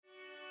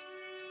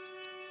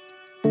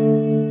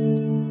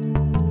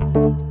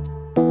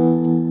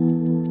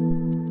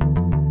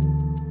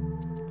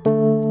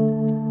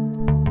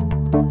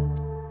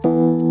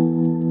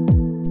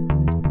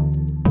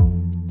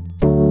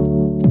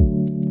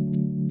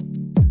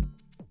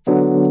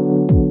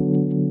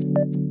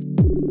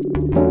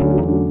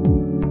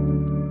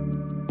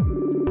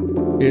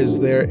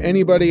Is there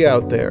anybody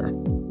out there?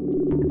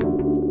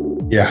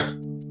 Yeah.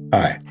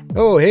 Hi.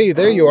 Oh, hey,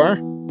 there you are.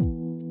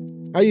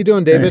 How you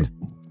doing, David? Hey.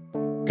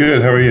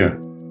 Good. How are you?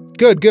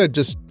 Good.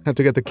 Just had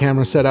to get the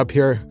camera set up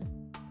here.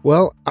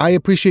 Well, I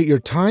appreciate your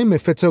time.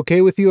 If it's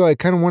okay with you, I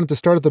kind of wanted to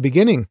start at the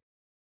beginning.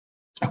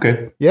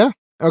 Okay. Yeah?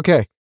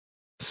 Okay.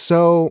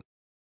 So,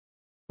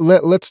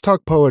 let's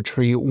talk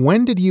poetry.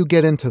 When did you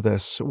get into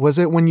this? Was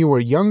it when you were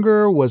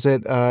younger? Was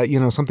it,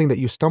 something that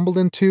you stumbled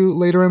into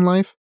later in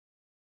life?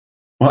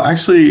 Well,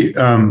 actually,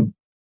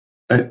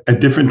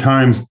 at different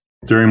times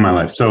during my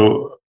life.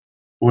 So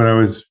when I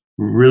was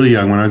really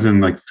young, when I was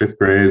in like fifth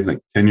grade,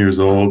 like 10 years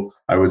old,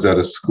 I was at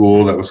a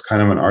school that was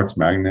kind of an arts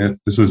magnet.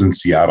 This was in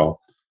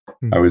Seattle.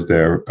 I was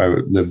there. I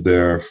lived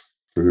there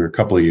for a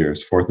couple of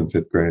years, fourth and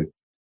fifth grade.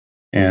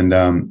 And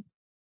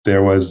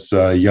there was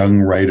a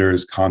young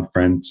writers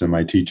conference, and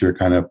my teacher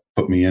kind of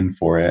put me in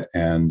for it.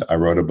 And I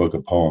wrote a book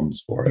of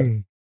poems for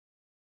it.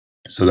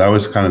 So that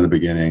was kind of the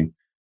beginning.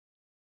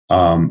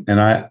 And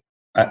I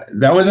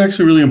that was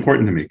actually really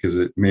important to me because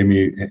it gave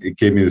me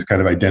this kind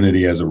of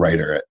identity as a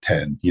writer at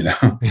 10,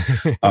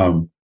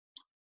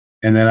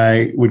 and then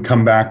I would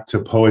come back to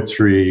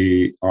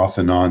poetry off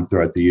and on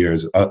throughout the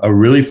years. A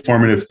really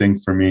formative thing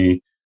for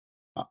me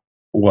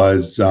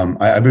was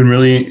I've been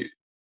really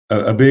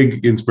a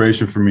big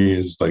inspiration for me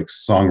is like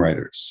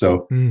songwriters.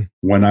 So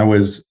when I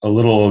was a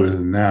little older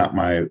than that,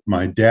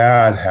 my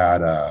dad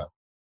had a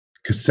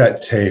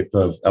cassette tape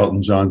of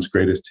Elton John's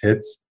greatest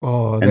hits.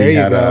 Oh, there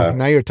you go.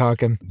 Now you're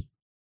talking.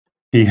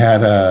 He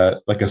had a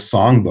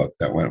songbook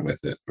that went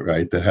with it,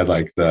 right? That had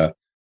like the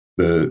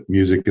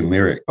music and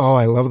lyrics. Oh,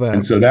 I love that.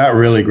 And so that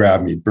really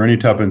grabbed me. Bernie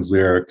Taupin's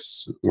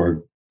lyrics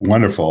were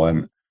wonderful,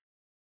 and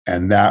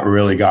that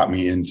really got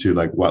me into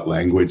like what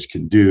language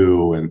can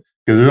do, and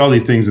because there's all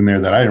these things in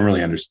there that I didn't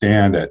really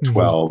understand at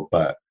 12,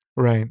 but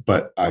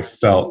I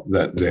felt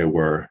that they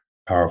were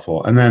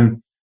powerful. And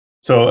then,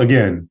 so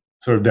again,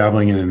 sort of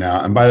dabbling in and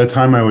out. And by the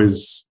time I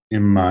was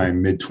in my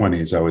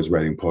mid-20s, I was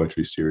writing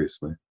poetry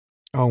seriously.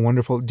 Oh,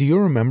 wonderful. Do you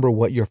remember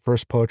what your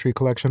first poetry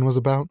collection was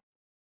about?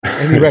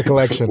 Any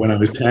recollection? When I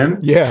was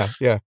 10? Yeah.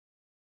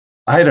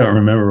 I don't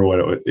remember what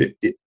it was.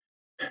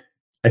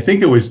 I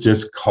think it was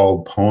just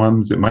called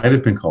Poems. It might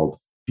have been called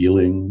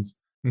Feelings.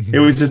 It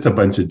was just a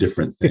bunch of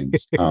different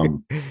things.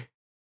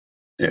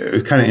 It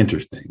was kind of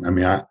interesting. I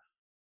mean,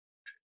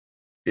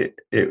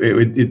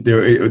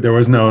 there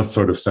was no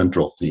sort of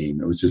central theme.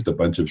 It was just a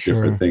bunch of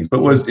different things. But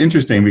it was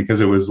interesting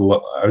because I was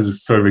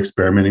just sort of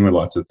experimenting with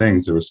lots of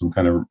things. There was some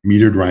kind of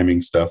metered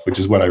rhyming stuff, which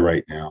is what I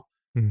write now.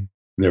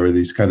 There were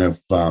these kind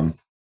of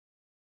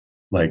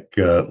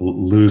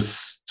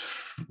loose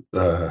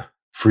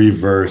free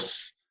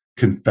verse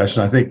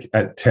confession. I think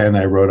at 10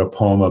 I wrote a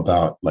poem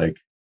about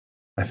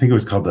I think it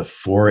was called the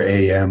 4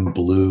 a.m.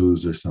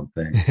 blues or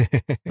something.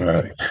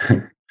 Right.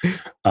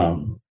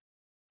 And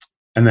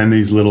then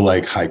these little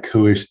like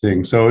haiku-ish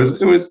things. So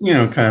it was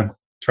kind of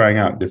trying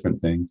out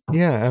different things.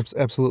 Yeah,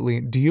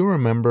 absolutely. Do you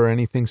remember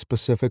anything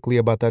specifically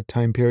about that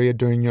time period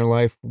during your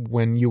life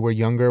when you were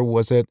younger?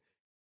 Was it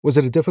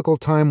a difficult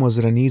time? Was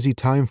it an easy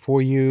time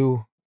for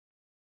you?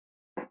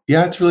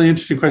 Yeah, it's a really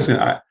interesting question.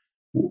 I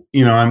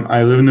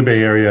live in the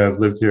Bay Area. I've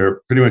lived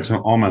here pretty much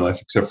all my life,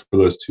 except for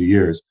those 2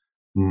 years.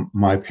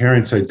 My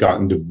parents had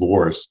gotten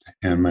divorced,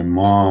 and my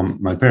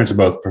parents are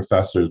both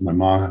professors. My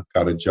mom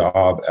got a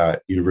job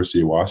at University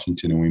of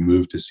Washington, and we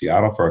moved to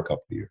Seattle for a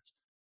couple of years.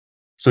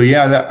 So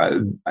yeah,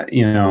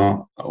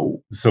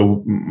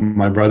 so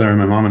my brother and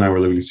my mom and I were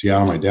living in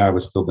Seattle. My dad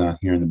was still down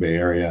here in the Bay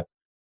Area,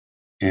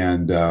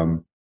 and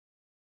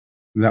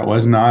that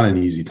was not an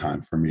easy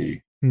time for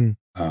me. In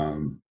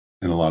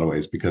a lot of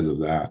ways because of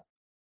that.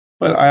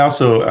 But I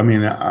also, I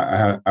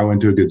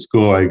went to a good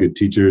school, I had good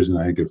teachers, and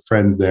I had good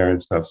friends there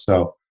and stuff.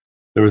 So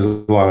there was a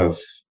lot of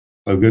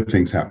good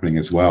things happening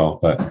as well.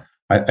 But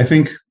I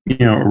think,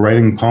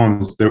 writing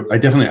poems,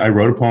 I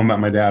wrote a poem about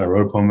my dad, I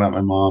wrote a poem about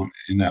my mom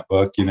in that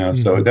book,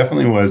 so it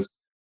definitely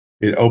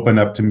it opened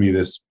up to me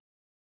this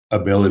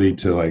ability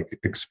to like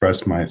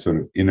express my sort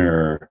of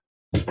inner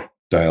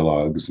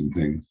dialogues and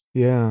things.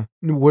 Yeah.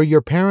 Were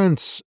your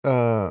parents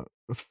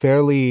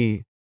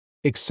fairly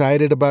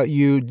excited about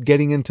you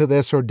getting into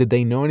this, or did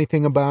they know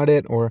anything about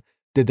it, or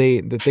did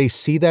they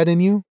see that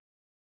in you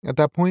at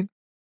that point?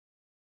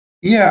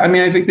 Yeah,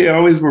 I think they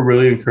always were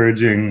really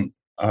encouraging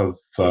of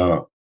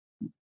both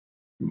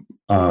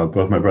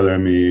my brother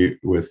and me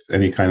with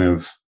any kind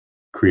of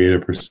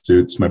creative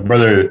pursuits. My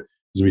brother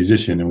is a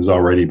musician and was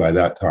already by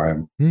that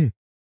time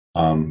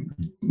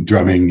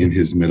drumming in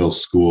his middle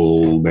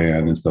school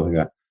band and stuff like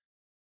that.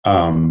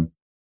 And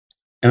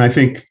I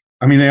think,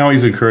 they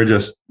always encourage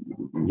us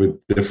with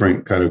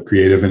different kind of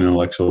creative and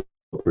intellectual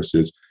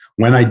pursuits.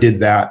 When I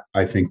did that,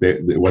 I think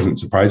that it wasn't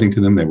surprising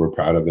to them. They were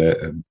proud of it,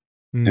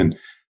 and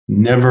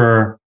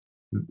never.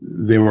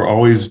 They were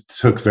always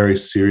took very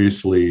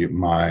seriously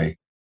my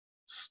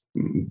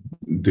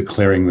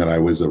declaring that I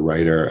was a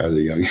writer at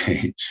a young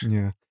age.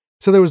 Yeah.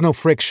 So there was no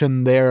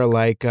friction there.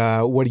 Like,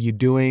 what are you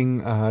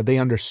doing? They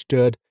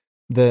understood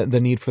the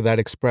need for that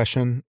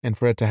expression and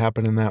for it to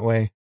happen in that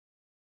way.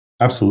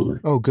 Absolutely.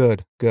 Oh,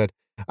 good.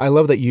 I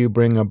love that you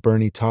bring up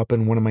Bernie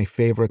Taupin, one of my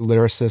favorite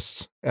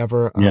lyricists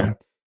ever. Yeah.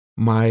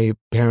 My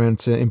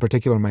parents, in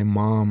particular, my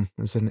mom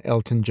is an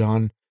Elton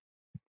John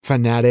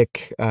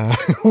fanatic,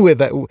 with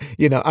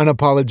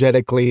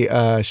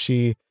unapologetically.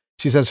 She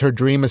says her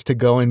dream is to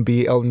go and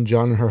be Elton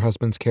John and her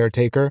husband's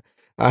caretaker.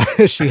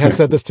 She has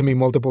said this to me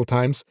multiple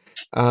times,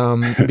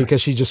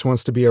 because she just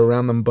wants to be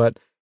around them. But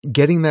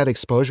getting that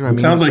exposure, I It mean,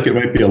 sounds like it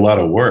might be a lot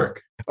of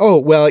work.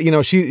 oh well,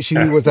 she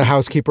was a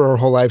housekeeper her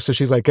whole life, so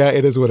she's like,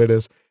 it is what it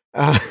is.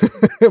 Uh,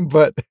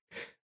 but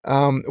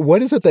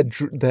what is it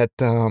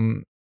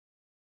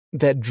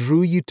that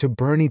drew you to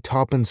Bernie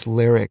Taupin's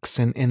lyrics,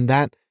 and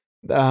that,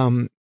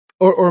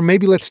 or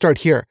maybe let's start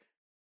here.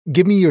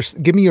 Give me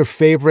your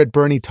favorite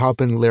Bernie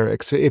Taupin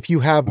lyrics, if you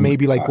have Oh my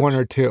maybe like one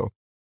gosh. or two.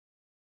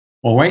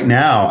 Well, right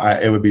now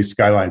it would be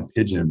Skyline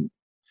Pigeon.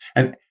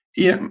 And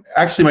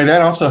actually, my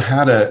dad also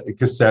had a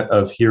cassette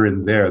of Here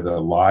and There, the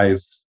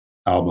live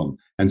album.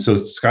 And so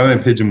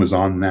Skyline Pigeon was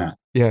on that.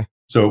 Yeah.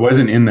 So it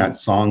wasn't in that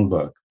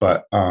songbook,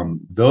 but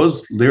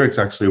those lyrics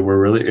actually were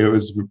really,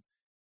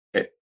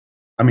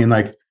 I mean,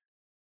 like,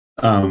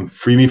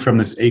 free me from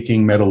this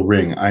aching metal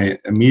ring. I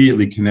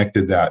immediately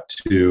connected that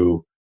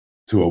to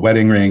a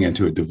wedding ring and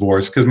to a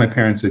divorce because my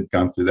parents had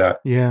gone through that.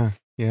 Yeah.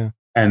 Yeah.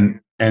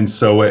 And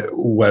so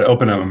what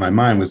opened up in my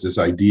mind was this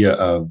idea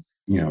of,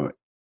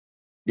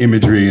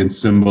 imagery and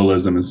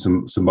symbolism and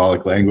some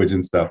symbolic language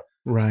and stuff.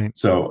 Right.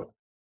 So,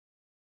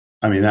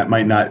 I mean, that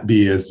might not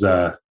be as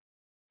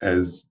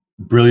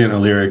brilliant a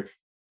lyric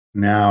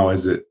now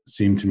as it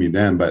seemed to me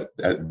then, but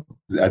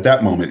at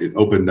that moment, it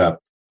opened up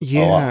a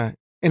lot. Yeah.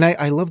 And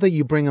I love that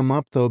you bring him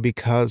up though,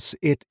 because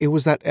it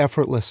was that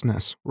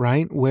effortlessness,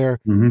 right? Where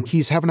Mhm.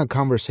 he's having a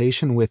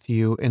conversation with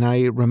you. And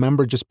I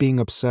remember just being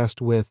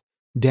obsessed with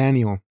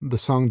Daniel, the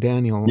song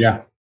Daniel.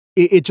 Yeah,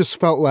 It just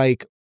felt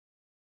like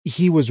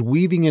he was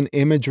weaving an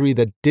imagery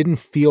that didn't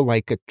feel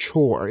like a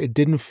chore. It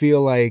didn't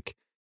feel like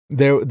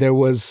there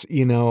was,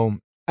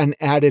 an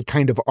added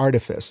kind of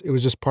artifice. It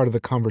was just part of the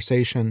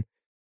conversation.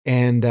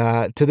 And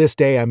to this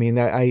day, I mean,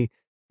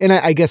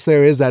 I guess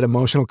there is that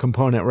emotional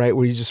component, right?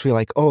 Where you just feel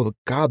like, oh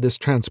God, this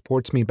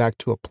transports me back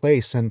to a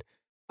place. And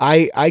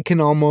I can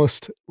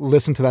almost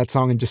listen to that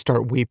song and just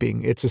start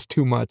weeping. It's just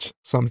too much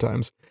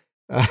sometimes.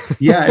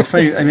 yeah. It's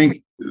funny. I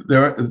think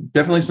there are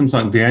definitely some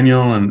songs,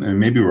 Daniel and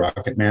maybe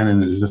Rocket Man,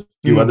 and there's a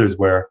few others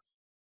where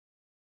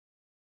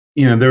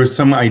there was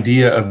some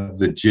idea of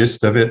the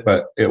gist of it,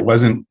 but it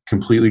wasn't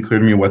completely clear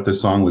to me what the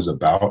song was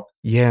about.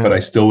 Yeah. But I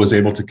still was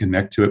able to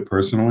connect to it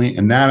personally,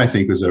 and that I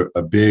think was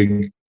a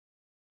big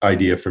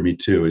idea for me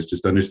too. Is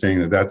just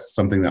understanding that that's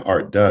something that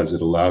art does.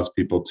 It allows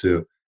people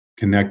to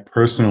connect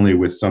personally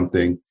with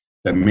something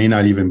that may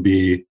not even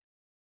be,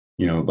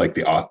 like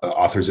the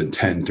author's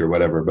intent or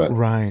whatever. But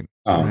Right.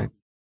 Right.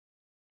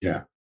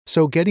 yeah.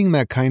 So getting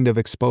that kind of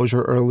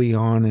exposure early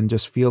on and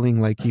just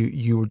feeling like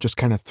you were just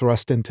kind of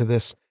thrust into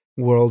this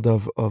world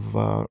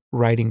of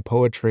writing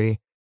poetry,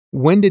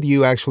 when did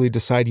you actually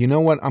decide, you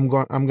know what, I'm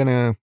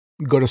gonna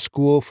go to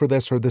school for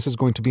this, or this is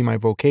going to be my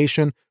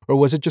vocation, or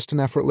was it just an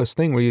effortless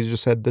thing where you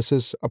just said, this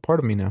is a part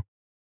of me now?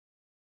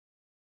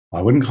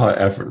 I wouldn't call it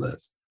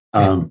effortless.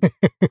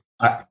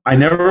 I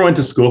never went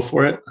to school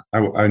for it.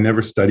 I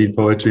never studied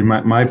poetry.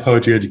 My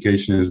poetry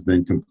education has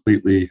been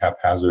completely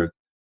haphazard,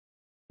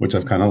 which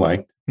I've kind of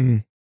liked.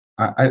 Mm.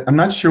 I'm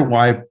not sure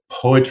why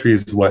poetry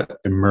is what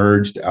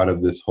emerged out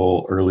of this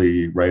whole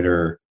early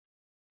writer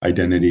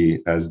identity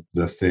as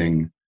the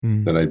thing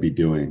that I'd be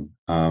doing,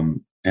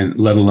 and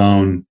let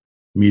alone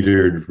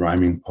metered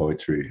rhyming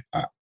poetry.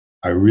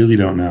 I really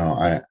don't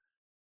know.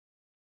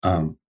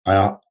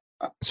 I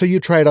So you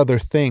tried other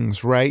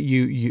things, right?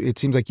 You it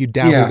seems like you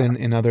dabbled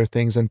yeah. in other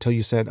things until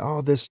you said,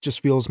 oh, this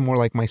just feels more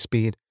like my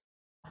speed.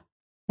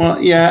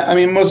 Well, yeah. I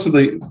mean,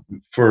 mostly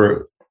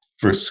for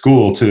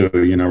school too.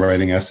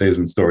 Writing essays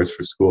and stories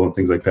for school and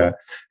things like that.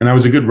 And I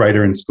was a good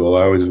writer in school.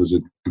 I always was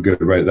a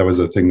good writer. That was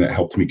a thing that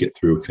helped me get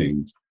through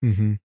things.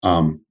 Mm-hmm.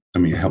 I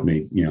mean, it helped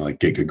me, like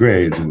get good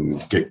grades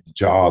and get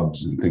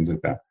jobs and things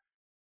like that.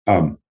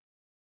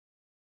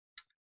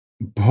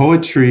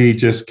 Poetry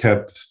just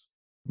kept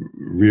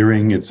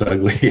rearing its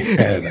ugly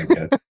head, I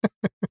guess.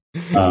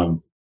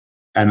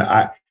 And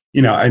I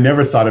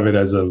never thought of it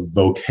as a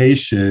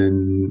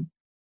vocation.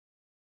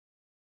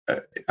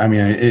 I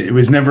mean, it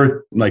was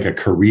never like a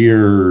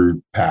career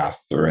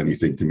path or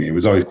anything to me. It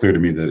was always clear to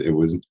me that it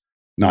was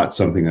not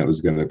something that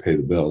was going to pay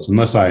the bills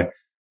unless I,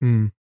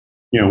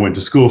 went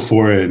to school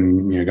for it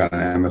and, got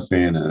an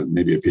MFA and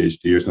maybe a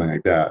PhD or something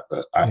like that.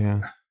 But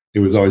it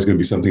was always going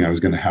to be something I was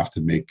going to have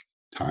to make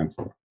time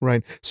for.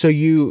 Right. So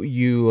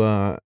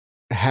you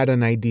had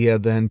an idea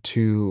then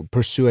to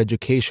pursue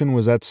education.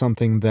 Was that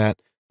something that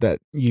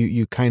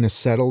you kind of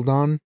settled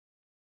on?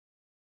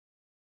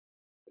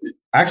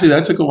 Actually,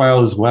 that took a while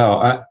as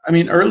well. I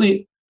mean,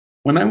 early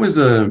when I was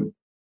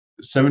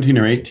 17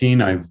 or 18,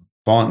 my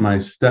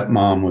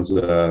stepmom was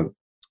a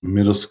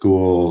middle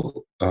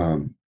school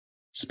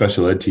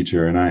special ed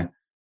teacher, and I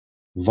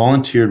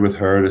volunteered with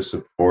her to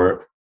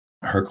support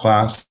her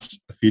class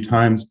a few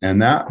times.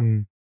 And that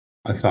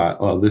I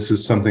thought, well, this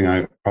is something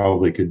I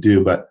probably could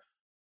do. But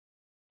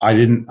I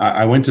didn't.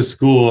 I went to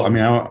school. I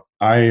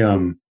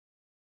mean,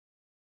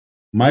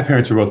 my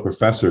parents were both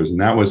professors, and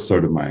that was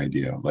sort of my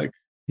idea. Like,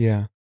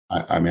 Yeah.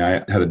 I mean, I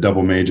had a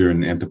double major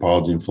in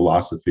anthropology and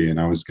philosophy, and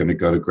I was going to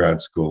go to grad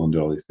school and do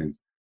all these things.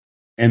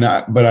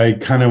 But I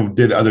kind of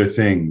did other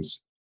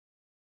things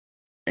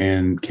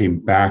and came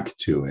back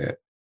to it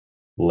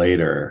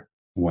later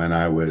when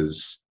I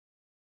was,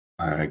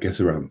 I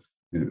guess, around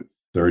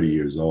 30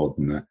 years old,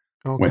 and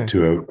went Okay.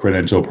 to a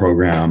credential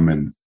program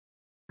and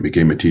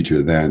became a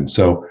teacher then.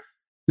 So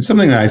it's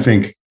something that I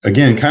think,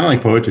 again, kind of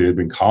like poetry, had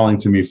been calling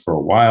to me for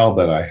a while,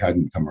 but I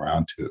hadn't come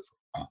around to it for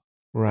a while.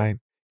 Right.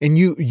 And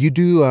you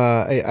do,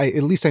 I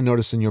at least I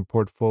noticed in your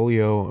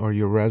portfolio or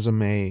your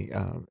resume,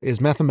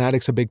 is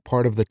mathematics a big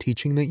part of the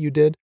teaching that you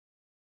did?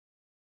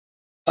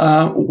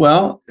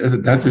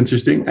 That's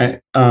interesting.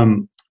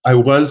 I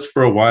was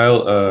for a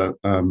while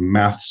a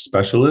math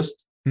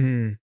specialist.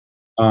 Mm,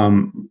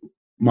 Um,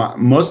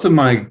 most of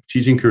my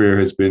teaching career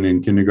has been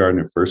in kindergarten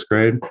and first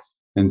grade.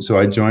 And so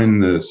I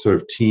joined the sort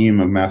of team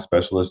of math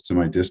specialists in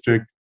my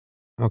district.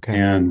 okay.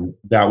 And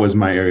that was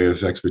my area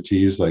of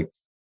expertise, like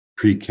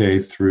pre-K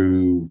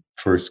through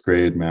first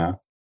grade math.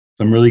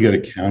 So I'm really good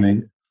at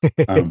counting.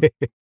 Um,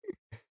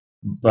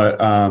 but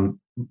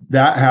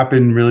that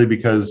happened really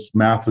because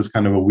math was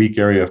kind of a weak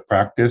area of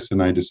practice.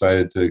 And I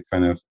decided to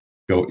kind of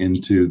go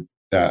into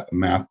that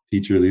math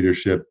teacher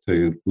leadership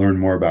to learn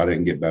more about it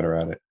and get better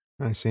at it.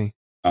 I see.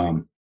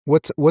 Um,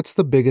 What's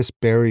the biggest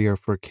barrier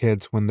for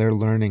kids when they're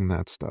learning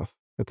that stuff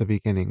at the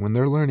beginning, when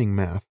they're learning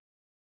math?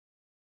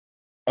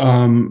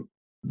 Um,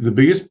 the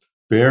biggest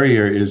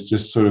barrier is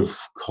just sort of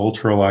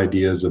cultural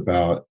ideas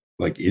about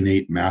like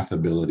innate math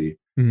ability.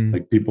 Mm,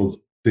 Like people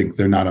think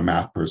they're not a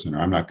math person or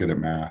I'm not good at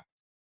math.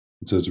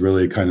 And so it's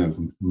really kind of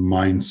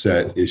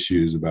mindset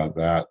issues about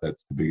that.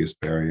 That's the biggest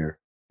barrier.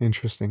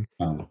 interesting.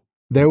 Um,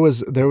 There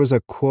was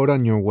a quote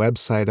on your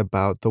website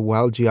about the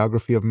wild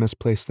geography of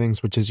misplaced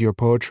things, which is your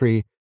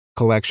poetry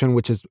collection,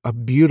 which is a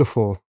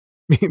beautiful,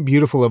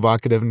 beautiful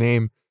evocative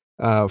name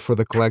for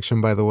the collection,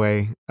 by the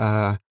way.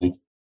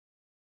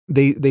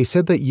 They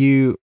said that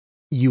you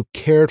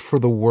cared for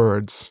the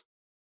words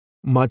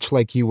much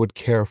like you would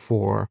care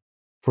for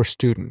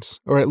students,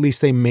 or at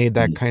least they made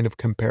that kind of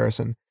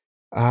comparison.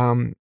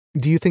 Um,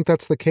 do you think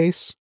that's the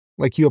case?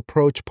 Like you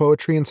approach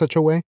poetry in such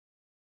a way?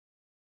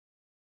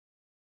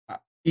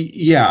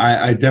 yeah,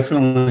 I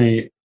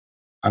definitely.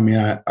 I mean,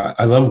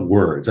 I love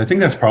words. I think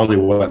that's probably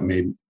what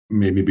made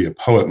me be a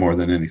poet more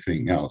than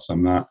anything else.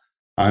 I'm not.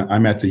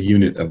 I'm at the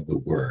unit of the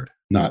word,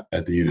 not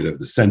at the unit of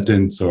the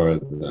sentence or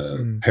the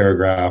Mm,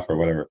 paragraph or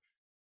whatever.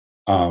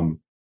 Um,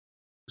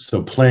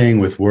 so playing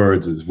with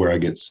words is where I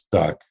get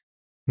stuck,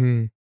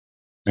 mm,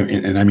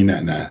 and I mean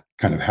that in a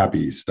kind of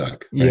happy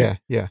stuck, right? yeah,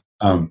 yeah.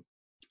 Um,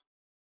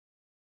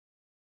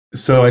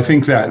 so I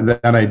think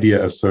that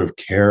idea of sort of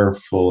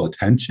careful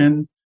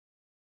attention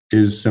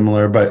is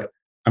similar, but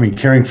I mean,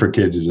 caring for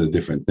kids is a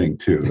different thing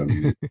too. I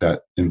mean,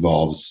 that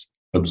involves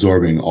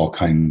absorbing all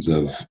kinds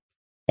of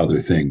other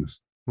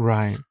things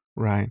Right,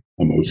 right.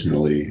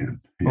 emotionally. And,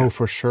 Oh, yeah,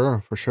 for sure,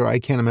 for sure. I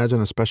can't imagine,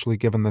 especially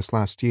given this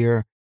last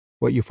year,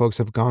 what you folks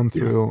have gone yeah,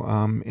 through.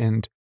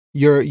 And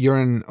you're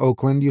in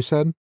Oakland, you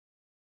said?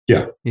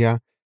 yeah. Yeah.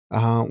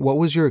 What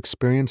was your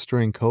experience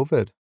during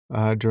COVID?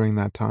 During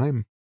that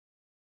time?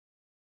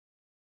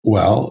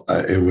 Well,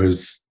 it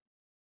was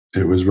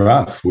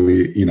rough.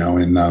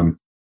 And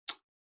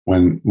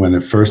when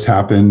it first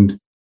happened,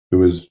 it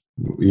was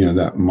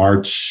that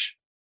March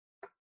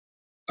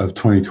of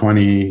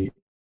 2020.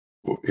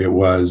 It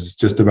was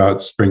just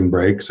about spring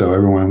break, so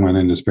everyone went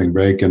into spring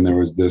break, and there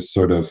was this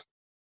sort of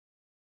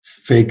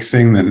fake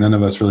thing that none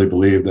of us really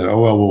believed that, oh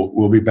well,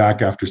 we'll be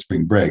back after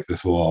spring break.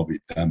 This will all be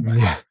done by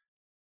Yeah. then.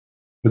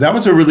 But that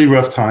was a really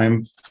rough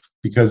time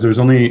because there's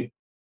only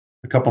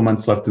a couple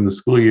months left in the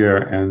school year,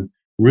 and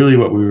really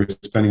what we were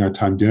spending our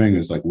time doing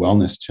is like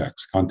wellness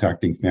checks,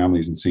 contacting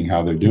families and seeing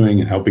how they're doing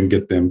and Mm. helping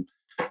get them.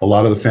 A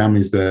lot of the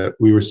families that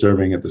we were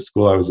serving at the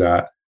school I was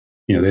at,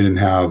 they didn't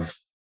have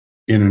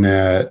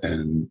internet,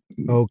 and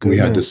Oh, we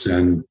had to goodness.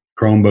 send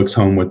Chromebooks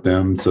home with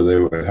them so they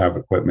would have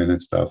equipment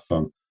and stuff.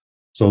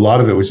 So a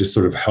lot of it was just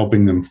sort of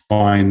helping them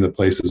find the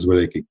places where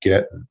they could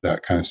get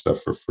that kind of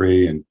stuff for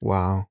free.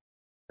 Wow.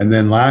 And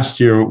then last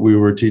year we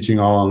were teaching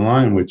all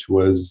online, which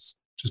was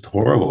just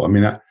horrible. I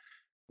mean,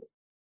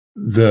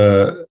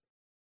 the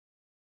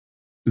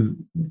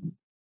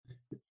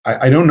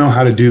I don't know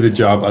how to do the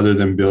job other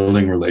than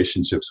building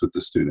relationships with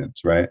the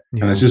students, right?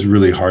 And that's Yeah. just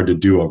really hard to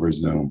do over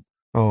Zoom.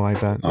 Oh, I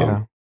bet. Um,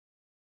 Yeah.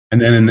 and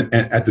then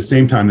at the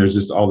same time, there's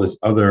just all this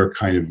other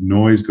kind of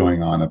noise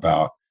going on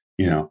about,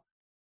 you know,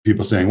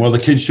 people saying, well, the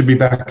kids should be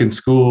back in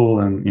school.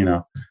 And,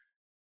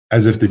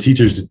 as if the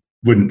teachers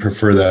wouldn't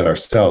prefer that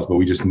ourselves, but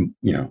we just,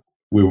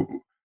 we,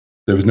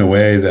 there was no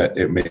way that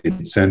it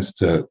made sense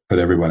to put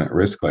everyone at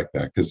risk like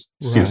that because,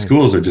 Right.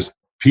 schools are just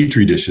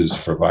petri dishes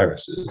for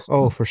viruses.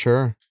 Oh, for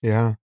sure.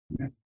 Yeah.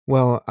 Yeah.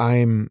 Well,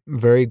 I'm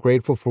very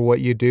grateful for what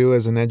you do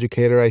as an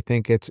educator. I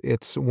think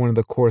it's one of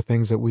the core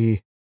things that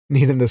we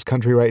need in this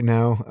country right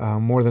now.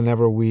 More than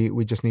ever,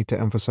 we just need to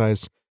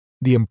emphasize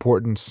the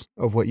importance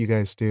of what you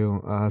guys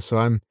do. So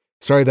I'm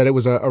sorry that it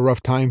was a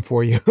rough time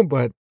for you,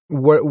 but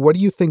what do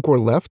you think we're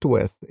left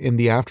with in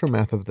the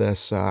aftermath of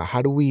this?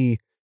 How do we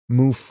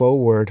move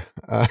forward,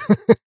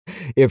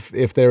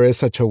 if there is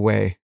such a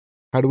way?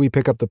 How do we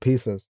pick up the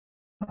pieces?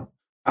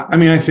 I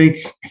mean, I think,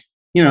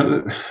 you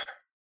know,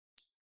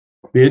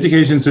 the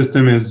education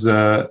system is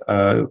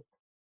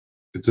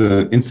it's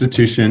an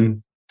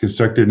institution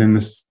constructed in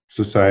this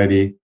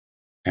society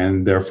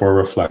and therefore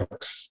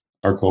reflects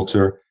our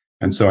culture.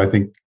 And so I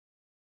think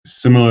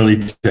similarly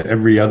to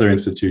every other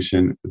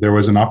institution, there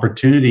was an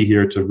opportunity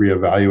here to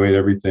reevaluate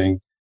everything,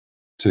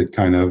 to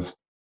kind of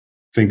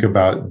think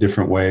about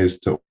different ways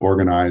to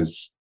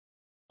organize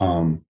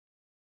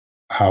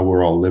how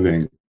we're all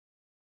living.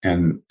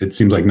 And it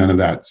seems like none of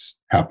that's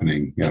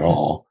happening at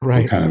all. We're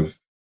Right. kind of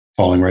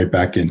falling right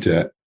back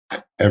into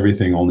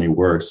everything, only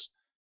worse.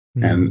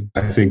 And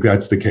I think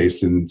that's the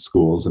case in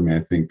schools. I mean,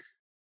 I think,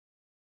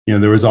 you know,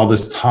 there was all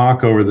this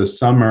talk over the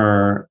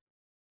summer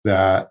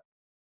that,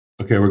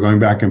 okay, we're going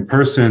back in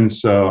person,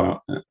 so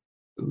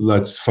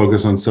let's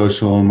focus on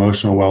social and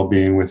emotional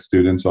well-being with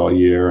students all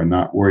year and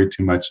not worry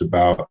too much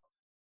about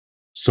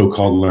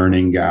so-called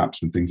learning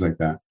gaps and things like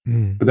that.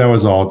 But that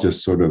was all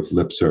just sort of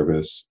lip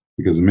service,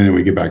 because the minute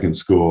we get back in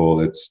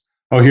school, it's,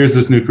 oh, here's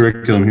this new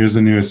curriculum, here's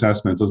the new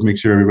assessments, let's make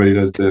sure everybody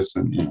does this,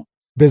 and, you know,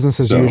 Business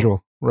as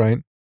usual, right?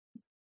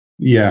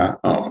 Yeah,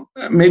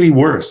 maybe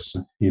worse,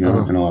 you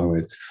know, in a lot of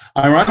ways.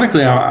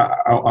 Ironically,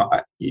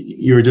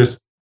 you were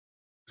just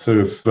sort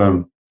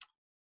of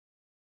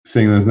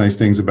saying those nice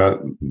things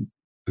about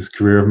this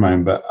career of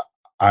mine, but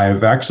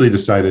I've actually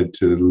decided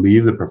to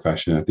leave the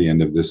profession at the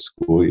end of this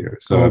school year.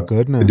 So Oh, I've been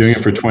goodness. doing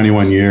it for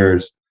 21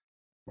 years,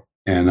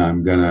 and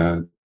I'm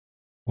gonna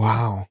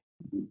Wow.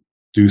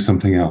 do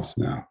something else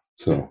now.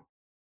 So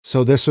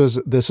this was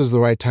the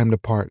right time to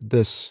part.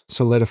 This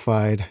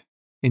solidified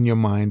in your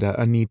mind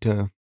a need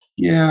to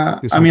Yeah,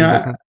 do I something mean,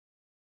 different.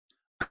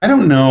 I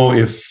don't know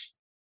if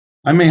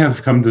I may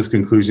have come to this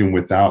conclusion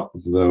without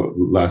the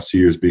last 2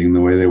 years being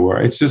the way they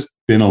were. It's just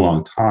been a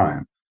long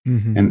time,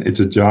 and it's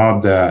a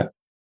job that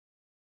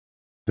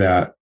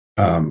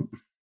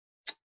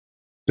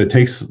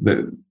takes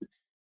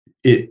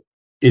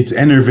it's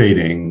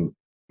enervating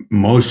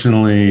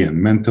emotionally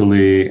and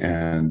mentally,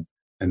 and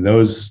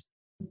those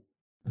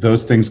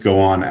things go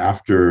on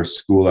after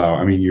school hour.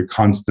 I mean, you're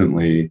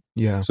constantly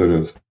sort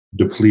of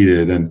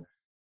depleted, and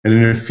it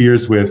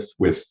interferes with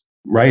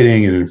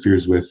writing, and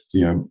interferes with,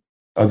 you know,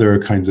 other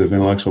kinds of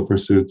intellectual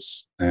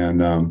pursuits.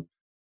 And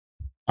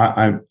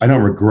I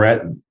don't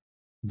regret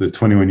the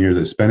 21 years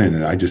I spent in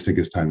it. I just think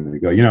it's time to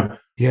go. You know,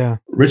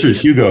 Richard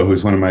Hugo,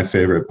 who's one of my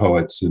favorite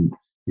poets, in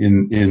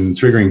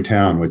Triggering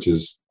Town, which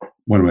is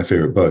one of my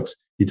favorite books,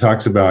 he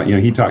talks about, you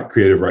know, he taught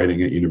creative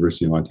writing at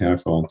University of Montana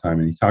for a long time,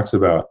 and he talks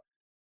about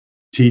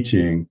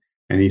teaching,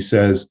 and he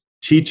says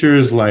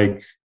teachers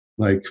like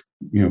you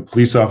know,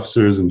 police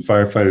officers and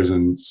firefighters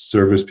and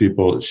service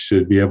people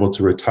should be able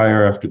to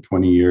retire after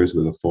 20 years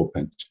with a full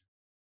pension.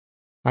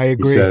 I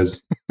agree. He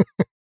says,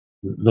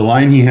 the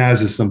line he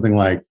has is something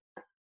like,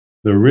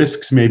 the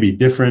risks may be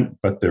different,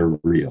 but they're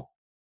real.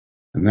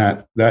 And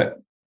that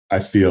I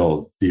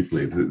feel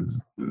deeply.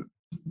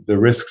 The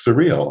risks are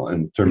real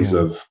in terms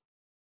of,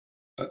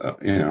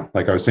 you know,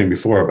 like I was saying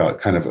before,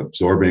 about kind of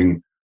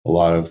absorbing a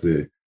lot of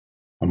the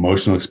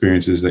emotional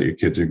experiences that your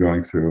kids are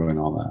going through and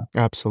all that.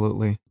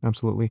 Absolutely.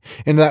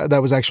 And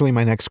that was actually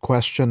my next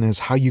question, is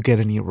how you get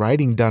any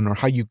writing done, or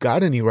how you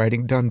got any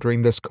writing done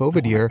during this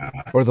COVID year,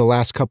 or the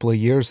last couple of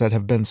years that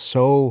have been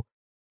so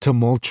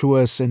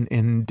tumultuous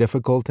and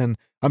difficult, and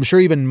I'm sure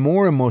even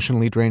more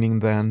emotionally draining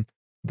than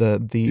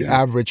the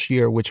average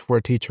year, which for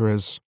a teacher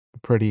is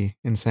pretty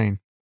insane.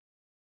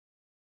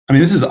 I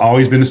mean, this has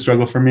always been a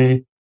struggle for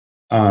me.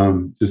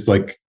 Just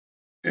like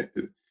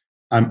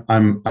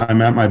I'm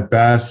at my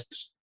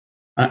best.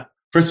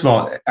 First of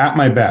all, at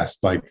my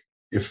best, like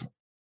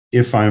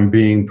if I'm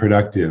being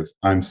productive,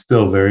 I'm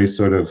still very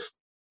sort of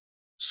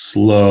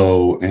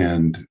slow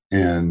and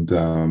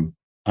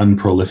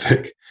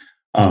unprolific.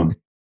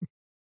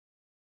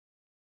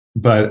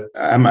 But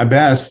at my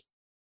best,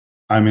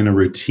 I'm in a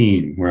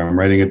routine where I'm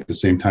writing at the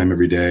same time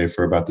every day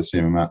for about the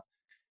same amount.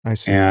 I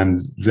see.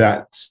 And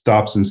that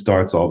stops and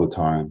starts all the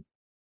time.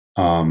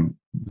 The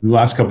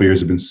last couple of years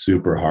have been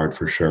super hard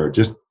for sure,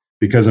 just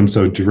because I'm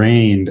so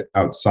drained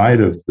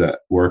outside of the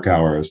work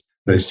hours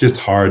that it's just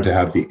hard to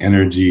have the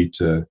energy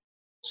to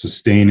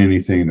sustain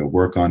anything, to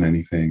work on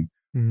anything.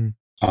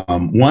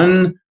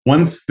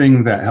 One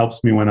thing that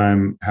helps me when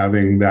I'm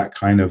having that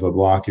kind of a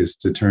block is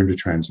to turn to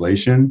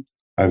translation.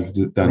 I've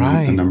done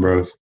a number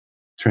of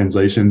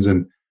translations,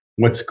 and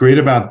what's great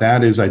about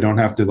that is I don't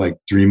have to like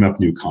dream up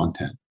new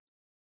content.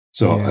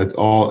 So it's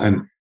all,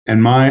 and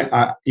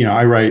you know,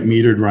 I write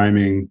metered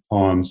rhyming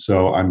poems,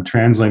 so I'm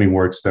translating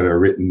works that are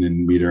written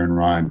in meter and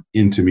rhyme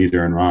into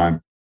meter and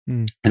rhyme.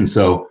 And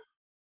so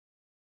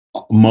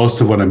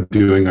most of what I'm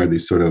doing are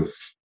these sort of,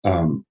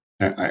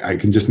 I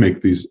can just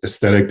make these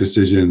aesthetic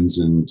decisions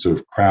and sort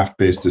of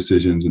craft-based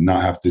decisions and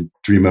not have to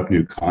dream up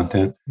new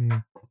content.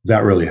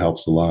 that really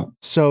helps a lot.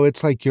 So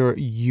it's like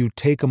you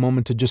take a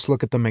moment to just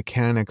look at the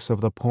mechanics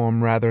of the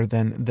poem rather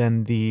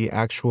than the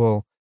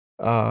actual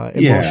Yeah.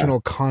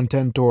 emotional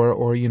content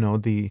or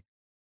the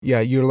yeah,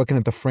 you're looking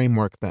at the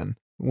framework then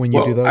when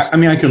you do Well, those. I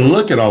mean, I can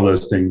look at all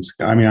those things.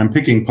 I mean, I'm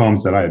picking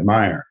poems that I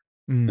admire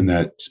and Mm,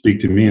 that speak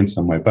to me in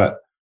some way, but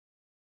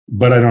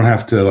I don't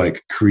have to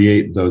like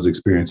create those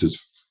experiences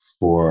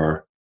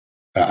for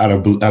out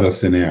of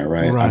thin air,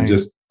 right? I'm right.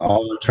 just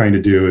all I'm trying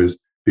to do is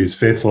be as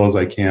faithful as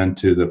I can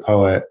to the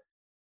poet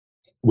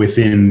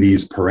within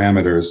these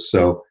parameters.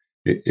 So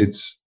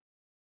it's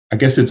I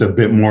guess it's a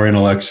bit more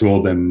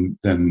intellectual than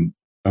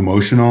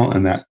emotional,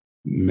 and that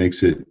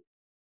makes it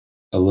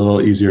a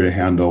little easier to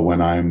handle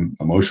when I'm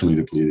emotionally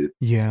depleted.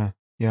 Yeah,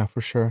 yeah,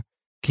 for sure.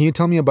 Can you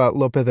tell me about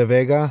Lope de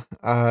Vega?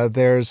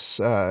 There's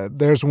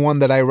one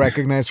that I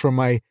recognize from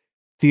my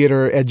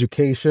theater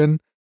education.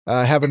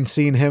 I haven't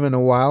seen him in a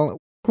while.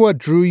 What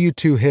drew you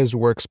to his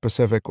work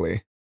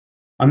specifically?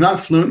 I'm not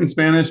fluent in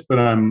Spanish, but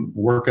I'm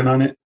working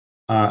on it.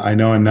 I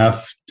know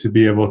enough to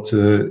be able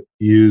to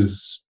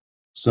use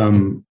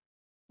some,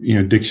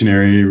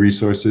 dictionary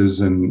resources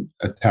and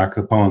attack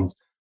the poems.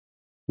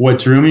 What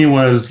drew me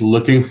was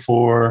looking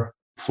for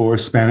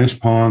Spanish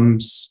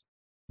poems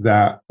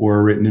that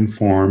were written in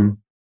form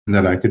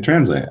that I could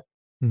translate.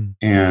 Hmm.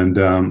 And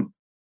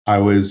I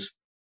was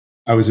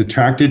I was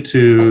attracted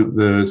to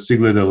the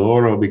Siglo del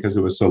Oro because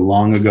it was so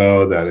long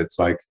ago that it's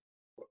like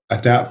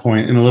at that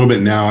point, and a little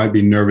bit now, I'd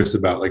be nervous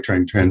about like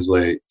trying to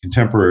translate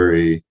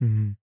contemporary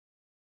Mhm.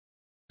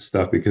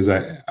 stuff because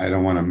I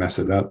don't want to mess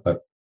it up.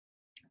 But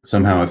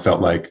somehow it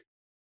felt like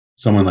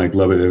someone like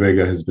Lope de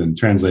Vega has been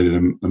translated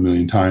a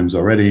million times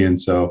already, and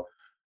so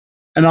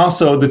and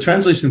also the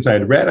translations I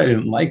had read I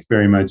didn't like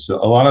very much. So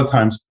a lot of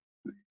times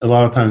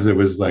it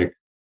was like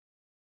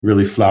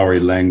really flowery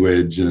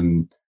language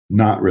and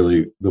not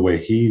really the way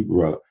he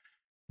wrote,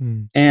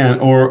 Mm.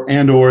 and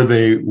or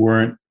they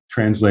weren't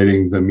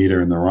translating the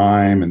meter and the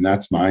rhyme, and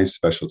that's my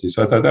specialty.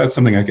 So I thought that's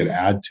something I could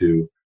add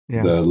to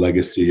Yeah. the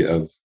legacy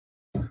of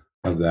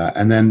that.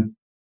 And then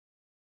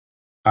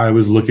I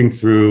was looking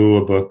through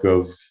a book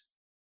of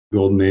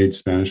golden age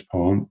Spanish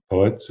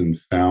poets and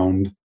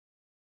found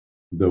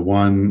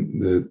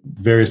the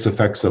various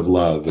effects of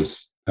love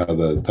is how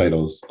the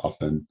titles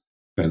often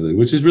translate,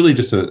 which is really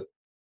just a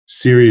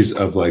series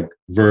of like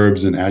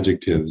verbs and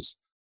adjectives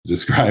to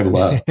describe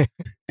love.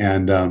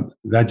 And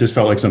that just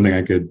felt like something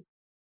I could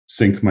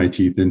sink my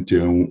teeth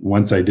into. And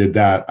once I did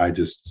that, I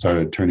just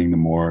started turning to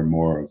more and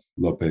more of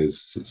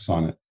Lope's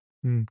sonnet.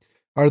 Mm.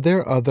 Are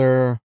there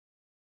other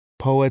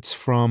poets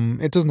from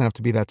it doesn't have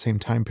to be that same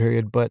time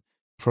period, but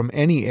from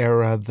any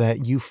era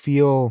that you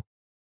feel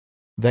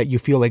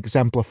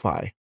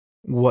exemplify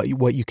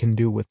what you can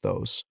do with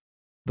those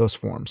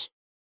forms?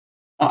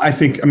 I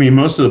mean,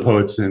 most of the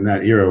poets in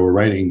that era were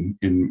writing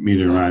in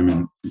meter and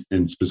rhyme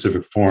in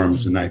specific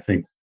forms, and I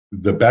think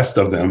the best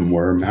of them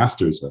were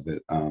masters of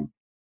it.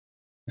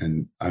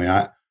 And I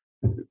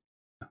mean,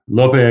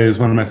 Lope is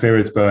one of my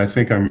favorites, but I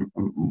think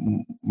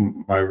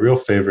my real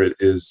favorite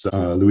is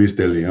Luis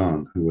de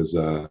Leon, who was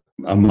a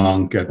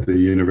monk at the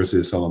University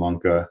of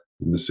Salamanca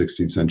in the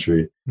 16th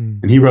century,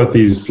 Mm. and he wrote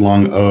these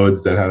long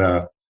odes that had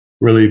a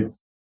really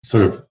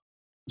sort of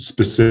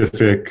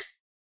specific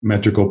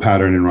metrical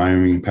pattern and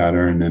rhyming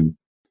pattern, and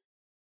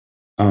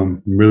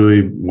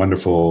really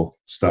wonderful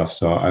stuff.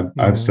 So I've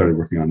Yeah. started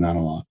working on that a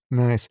lot.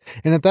 Nice.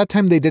 And at that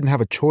time, they didn't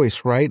have a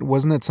choice, right?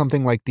 Wasn't it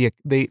something like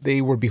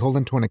they were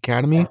beholden to an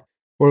academy,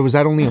 or was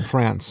that only in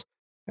France?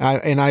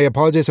 And I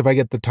apologize if I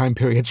get the time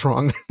periods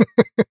wrong.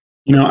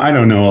 I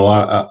don't know a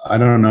lot. I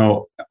don't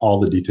know all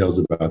the details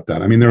about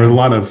that. I mean, there were Yeah.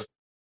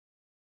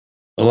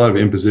 a lot of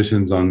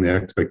impositions on the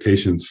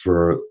expectations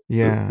for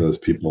Yeah. those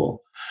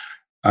people.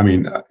 I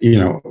mean,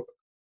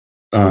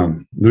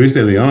 Luis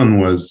de Leon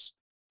was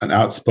an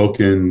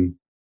outspoken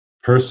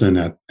person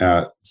at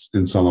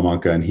in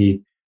Salamanca, and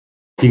he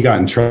got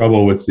in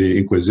trouble with the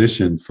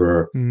Inquisition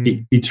for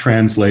Mm. he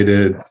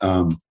translated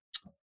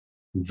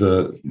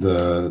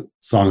the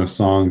Song of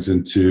Songs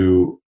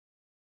into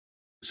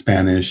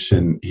Spanish,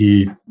 and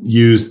he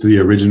used the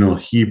original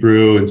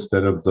Hebrew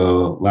instead of the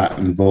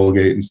Latin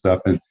Vulgate and stuff.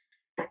 And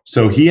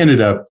so he ended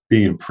up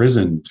being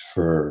imprisoned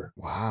for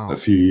a Wow.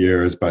 few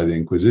years by the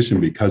Inquisition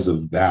because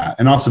of that.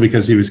 And also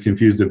because he was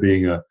confused of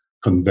being a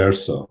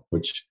converso,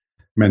 which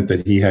meant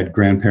that he had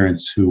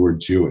grandparents who were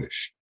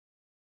Jewish.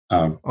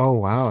 Um, Oh,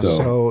 wow. so,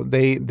 So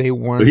they so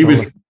weren't he al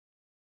was,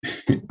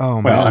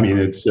 oh, well, I man. mean,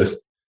 it's just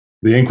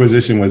the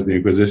Inquisition was the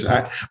Inquisition.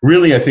 I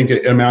think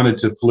it amounted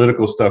to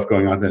political stuff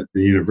going on at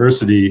the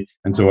university.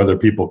 And so other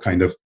people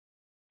kind of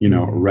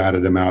Mhm.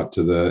 ratted him out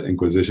to the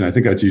Inquisition. I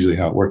think that's usually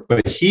how it worked.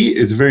 But he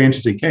is a very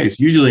interesting case.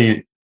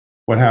 Usually,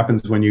 what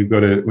happens when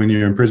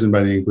you're imprisoned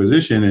by the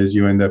Inquisition is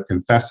you end up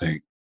confessing.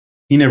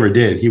 He never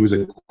did. He was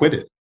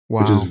acquitted,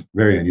 which Wow. is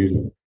very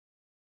unusual.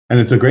 And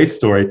it's a great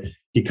story.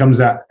 He comes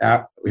out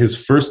at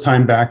his first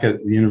time back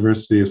at the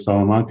University of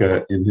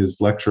Salamanca in his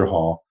lecture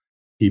hall.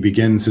 He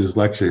begins his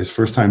lecture, his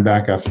first time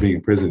back after being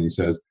in prison. He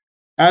says,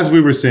 "As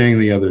we were saying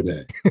the other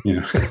day, you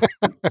know."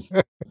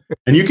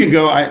 And you can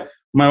go.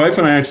 my wife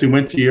and I actually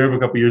went to Europe a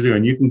couple of years ago,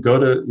 and you can go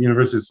to the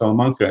University of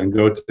Salamanca and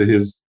go to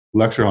his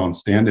lecture hall and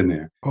stand in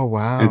there. Oh,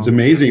 And it's wow.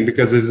 amazing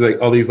because there's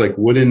like all these like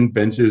wooden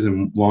benches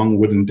and long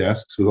wooden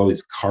desks with all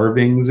these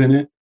carvings in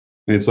it.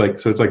 And it's like,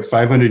 so it's like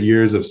 500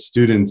 years of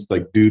students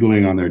like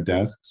doodling on their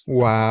desks. It's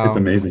Wow.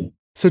 amazing.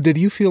 So did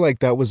you feel like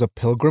that was a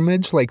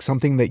pilgrimage, like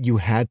something that you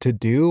had to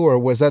do, or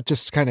was that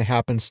just kind of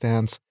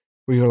happenstance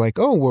where you're like,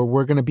 oh,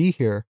 we're going to be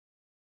here?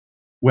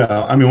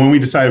 Well, I mean, when we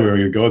decided we were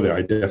going to go there,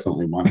 I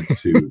definitely wanted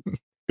to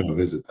go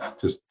visit that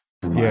just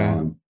for my Yeah.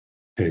 own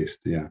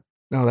taste. Yeah.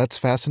 No, that's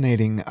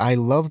fascinating. I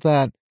love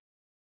that.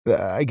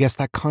 I guess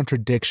that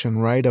contradiction,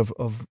 right? Of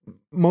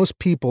most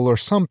people or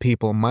some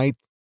people might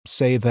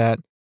say that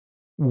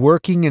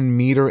working in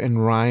meter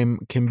and rhyme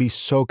can be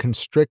so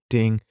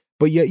constricting,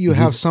 but yet you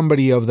have Mhm.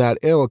 somebody of that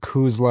ilk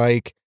who's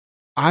like,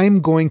 I'm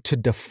going to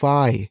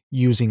defy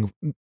using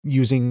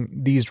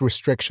these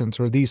restrictions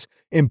or these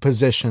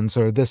impositions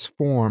or this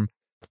form.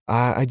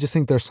 I just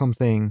think there's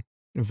something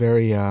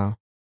very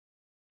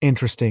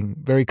interesting,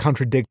 very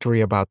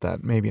contradictory about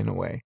that, maybe in a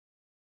way.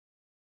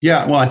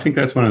 Yeah. Well, I think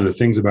that's one of the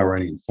things about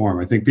writing in form.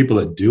 I think people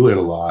that do it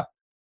a lot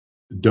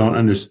don't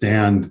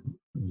understand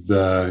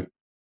the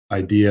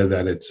idea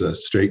that it's a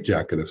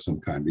straitjacket of some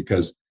kind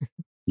because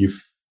you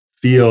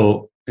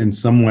feel in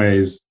some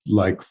ways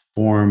like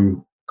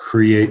form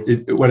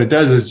what it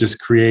does is just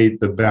create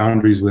the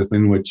boundaries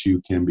within which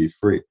you can be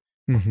free,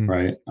 Hmm.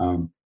 right?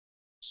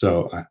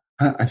 So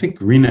I think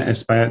Rina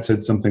Espaillat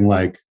said something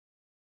like,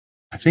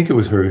 I think it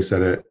was her who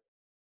said it,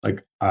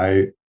 like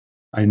I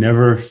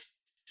never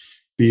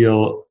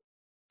feel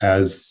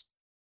as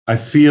I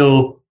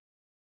feel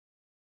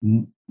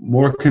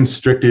more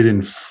constricted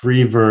in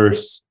free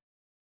verse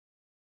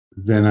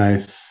than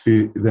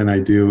I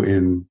do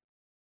in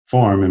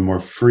form, and more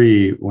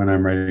free when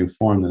I'm writing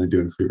form than I do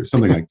in free verse,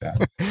 something like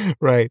that.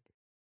 Right.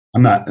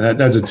 I'm not.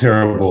 That's a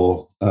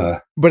terrible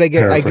But I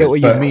get paraphrase, what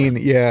you but mean.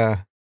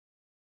 Yeah.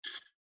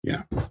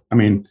 yeah. I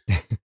mean,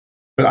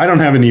 but I don't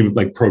have any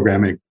like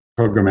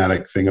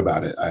programmatic thing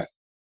about it.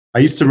 I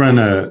used to run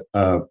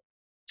a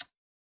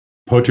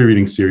poetry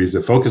reading series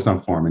that focused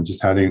on form and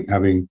just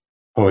having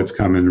poets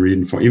come and read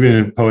in form,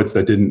 even poets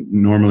that didn't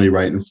normally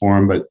write in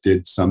form but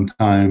did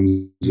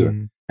sometimes.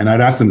 Mm. And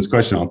I'd ask them this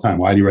question all the time: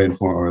 why do you write in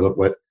form, or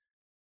what?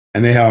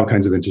 And they have all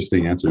kinds of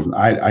interesting answers.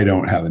 I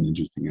don't have an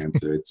interesting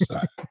answer.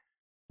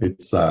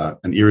 It's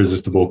an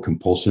irresistible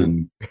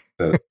compulsion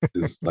that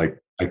is like,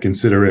 I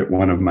consider it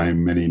one of my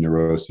many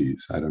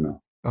neuroses. I don't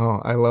know.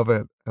 Oh, I love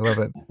it. I love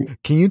it.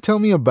 Can you tell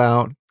me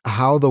about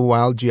how the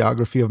Wild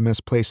Geography of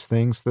Misplaced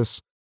Things,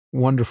 this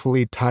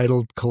wonderfully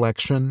titled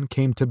collection,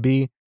 came to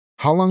be?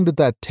 How long did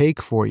that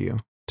take for you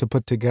to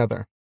put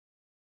together?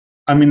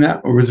 I mean,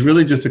 that was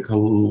really just a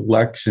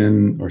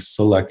collection or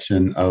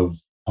selection of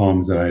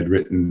poems that I had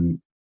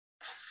written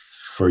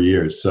for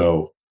years.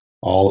 So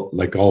all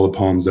the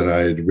poems that I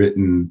had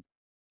written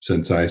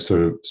since I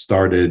sort of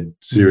started Mm.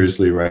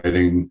 seriously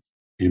writing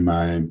in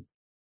my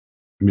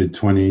mid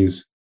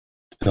 20s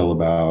till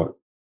about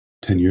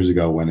 10 years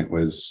ago when it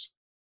was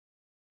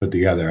put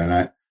together. And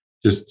I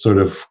just sort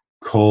of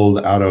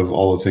culled out of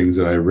all the things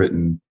that I've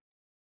written,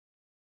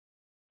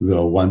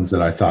 the ones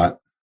that I thought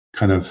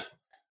kind of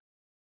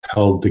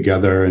held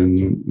together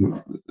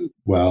and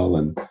well,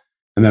 and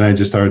then I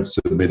just started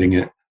submitting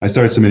it. I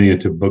started submitting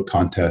it to book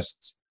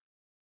contests,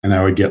 and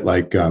I would get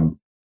like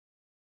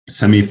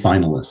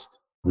semi-finalist,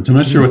 which I'm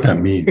not sure what that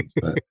means,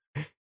 but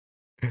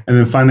and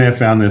then finally I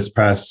found this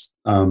press.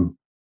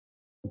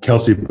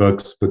 Kelsey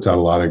Books puts out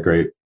a lot of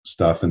great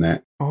stuff, and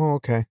that Oh,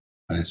 okay.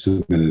 I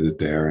submitted it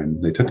there,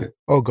 and they took it.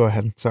 Oh, go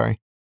ahead. Sorry.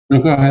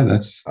 No, go ahead.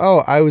 That's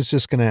Oh, I was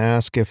just going to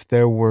ask if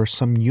there were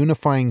some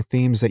unifying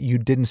themes that you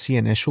didn't see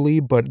initially,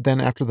 but then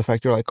after the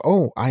fact, you're like,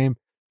 oh,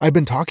 I've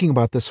been talking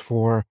about this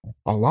for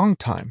a long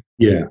time.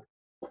 yeah,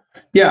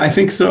 yeah. I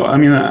think so. I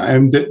mean,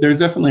 there's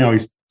definitely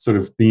always sort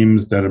of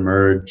themes that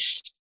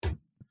emerge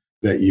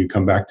that you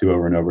come back to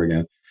over and over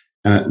again.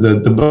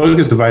 The book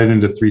is divided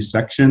into 3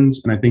 sections,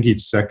 and I think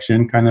each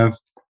section kind of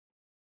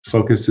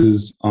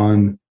focuses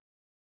on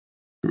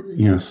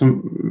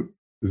some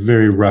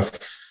very rough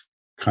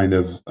kind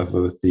of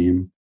a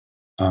theme.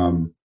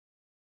 Um,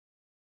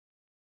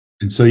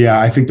 and so, yeah,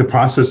 I think the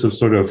process of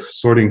sort of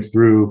sorting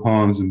through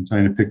poems and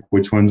trying to pick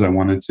which ones I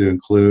wanted to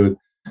include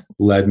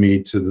led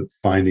me to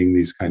finding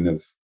these kind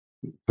of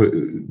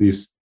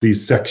these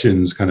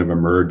sections kind of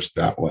emerged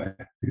that way.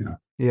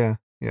 Yeah,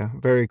 yeah,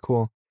 very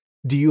cool.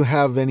 Do you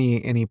have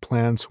any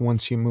plans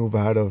once you move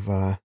out of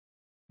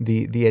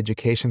the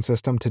education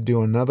system to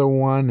do another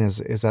one? Is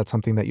that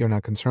something that you're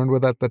not concerned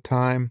with at the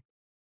time?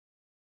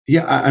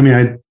 Yeah. I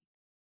mean,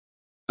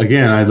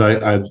 again,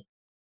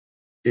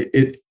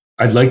 it,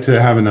 I'd like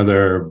to have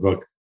another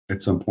book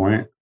at some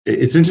point.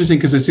 It's interesting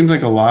because it seems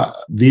like a lot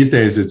these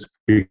days it's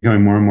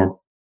becoming more and more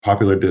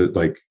popular to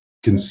like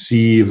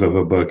conceive of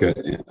a book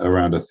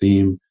around a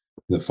theme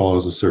that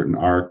follows a certain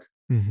arc.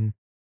 Mhm.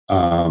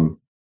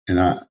 And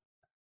I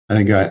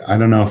think I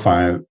don't know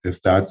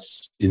if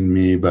that's in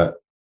me, but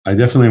I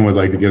definitely would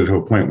like to get it to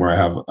a point where I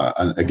have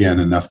again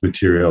enough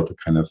material to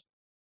kind of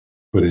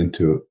put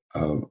into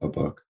a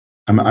book.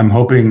 I'm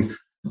hoping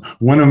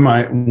one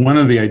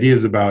of the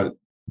ideas about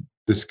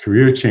this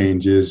career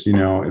change is,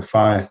 if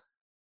I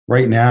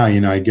right now,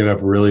 I get up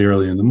really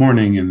early in the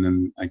morning and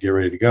then I get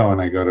ready to go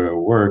and I go to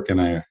work and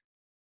I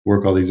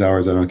work all these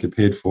hours I don't get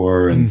paid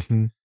for. And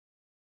Mm-hmm.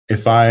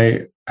 if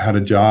I had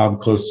a job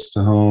close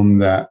to home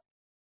that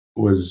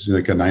was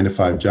like a 9 to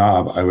 5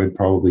 job, I would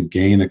probably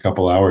gain a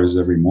couple hours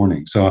every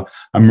morning. So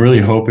I'm really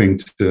hoping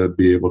to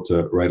be able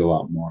to write a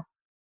lot more.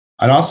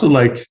 I'd also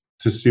like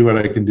to see what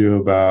I can do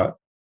about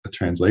a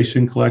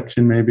translation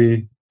collection,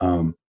 maybe.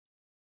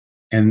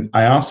 And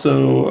I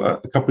also,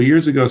 a couple of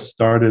years ago,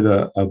 started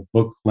a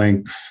book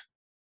length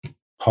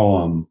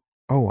poem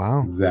Oh,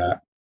 wow.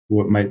 that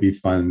what might be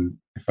fun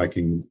if I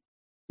can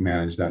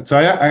manage that. So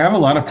I have a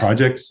lot of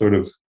projects sort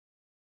of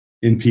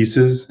in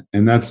pieces,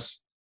 and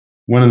that's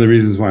one of the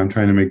reasons why I'm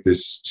trying to make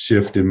this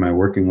shift in my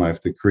working life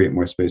to create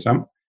more space.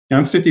 I'm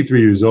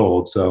 53 years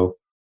old, so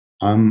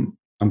I'm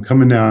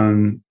coming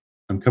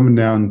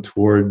down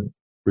toward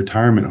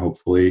retirement,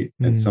 hopefully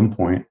at some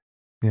point.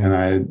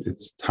 Yeah. And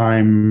it's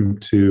time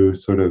to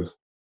sort of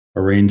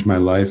arrange my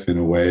life in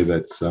a way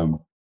that's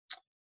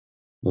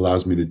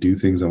allows me to do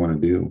things I want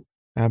to do.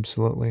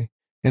 Absolutely.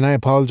 And I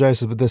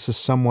apologize if this is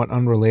somewhat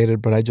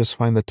unrelated, but I just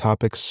find the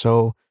topic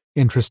so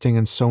interesting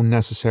and so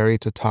necessary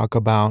to talk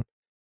about.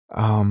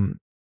 Um,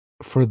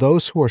 for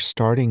those who are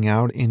starting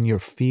out in your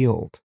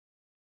field,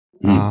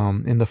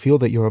 Mm. in the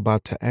field that you're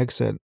about to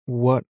exit,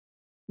 what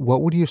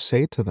would you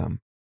say to them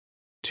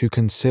to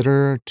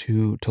consider,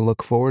 to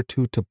look forward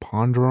to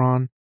ponder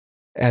on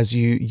as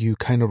you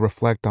kind of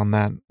reflect on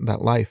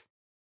that life?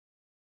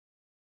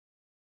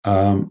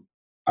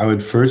 I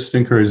would first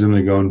encourage them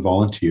to go and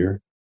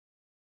volunteer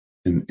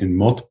in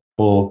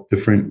multiple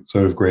different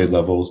sort of grade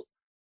levels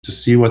to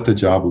see what the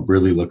job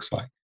really looks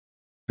like,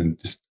 and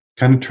just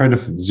kind of try to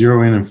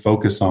zero in and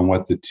focus on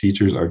what the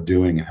teachers are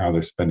doing and how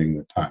they're spending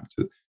their time,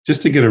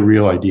 just to get a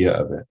real idea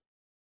of it.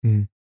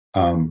 Mm.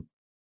 Um,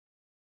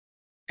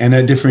 and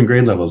at different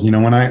grade levels,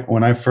 when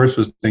I first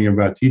was thinking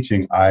about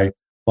teaching, I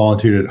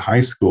volunteered at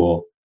high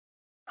school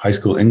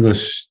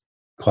English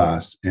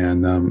class,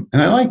 and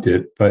I liked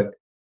it, but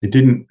it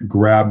didn't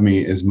grab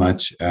me as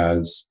much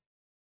as,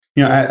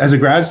 as a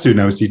grad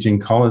student, I was teaching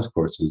college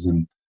courses,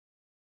 and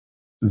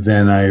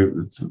then I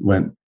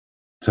went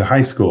to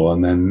high school,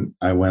 and then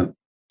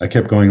I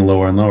kept going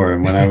lower and lower.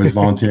 And when I was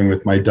volunteering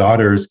with my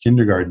daughter's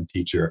kindergarten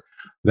teacher,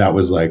 that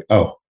was like,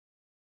 oh,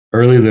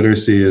 early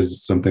literacy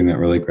is something that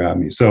really grabbed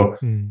me. So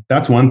Mm.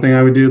 that's one thing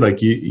I would do.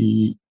 Like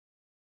you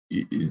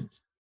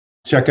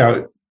check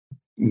out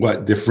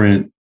what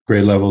different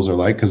grade levels are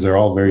like, because they're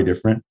all very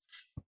different.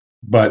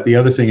 But the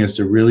other thing is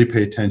to really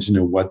pay attention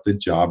to what the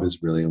job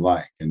is really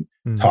like and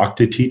Mm. talk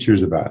to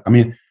teachers about it. I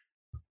mean,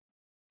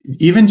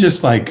 even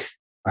just like,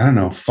 I don't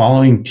know,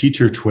 following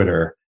teacher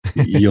Twitter,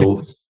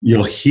 you'll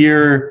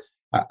hear.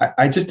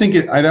 I just think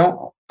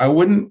I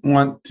wouldn't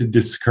want to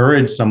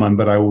discourage someone,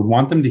 but I would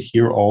want them to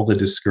hear all the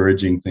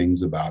discouraging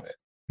things about it.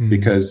 Mm.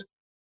 Because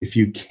if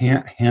you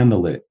can't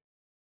handle it,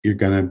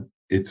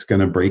 it's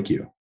gonna break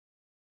you.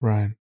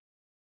 Right.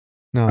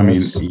 No, I mean,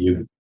 that's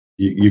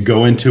you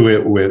go into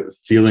it with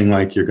feeling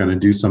like you're going to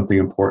do something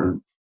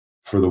important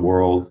for the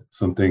world,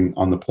 something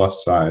on the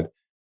plus side.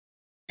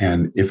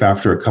 And if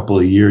after a couple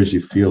of years you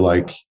feel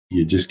like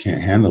you just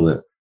can't handle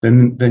it,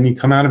 then you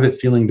come out of it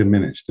feeling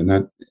diminished.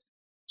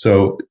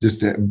 So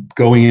just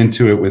going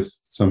into it with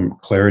some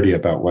clarity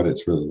about what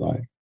it's really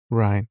like.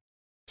 right.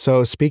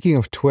 So speaking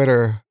of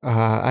Twitter,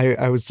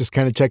 I was just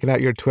kind of checking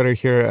out your Twitter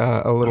here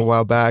a little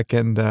while back,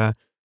 and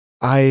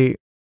I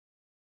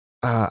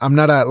I'm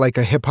not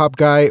a hip hop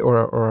guy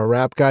or a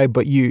rap guy,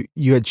 but you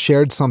had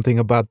shared something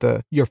about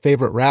your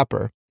favorite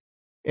rapper,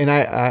 and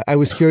I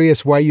was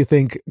curious why you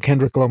think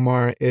Kendrick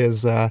Lamar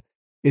is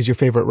your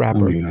favorite Oh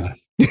rapper. my God.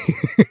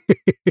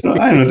 So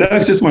I don't know.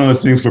 That's just one of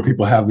those things where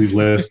people have these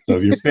lists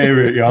of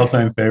your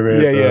all-time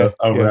favorite Yeah,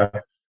 of yeah,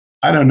 rap.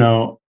 I don't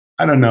know.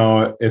 I don't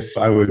know if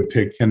I would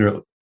pick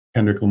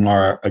Kendrick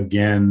Lamar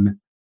again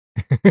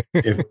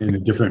if in a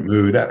different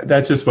mood.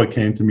 That's just what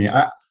came to me.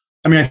 I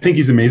mean, I think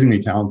he's amazingly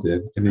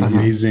talented and uh-huh.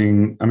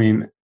 amazing. I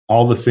mean,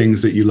 all the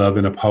things that you love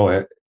in a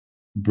poet,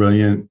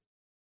 brilliant,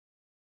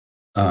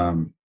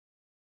 um,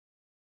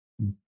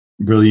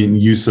 brilliant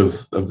use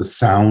of the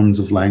sounds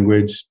of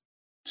language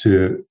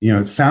to,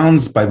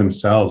 sounds by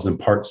themselves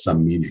impart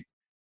some meaning.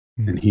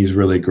 Mm. And he's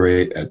really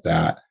great at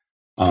that.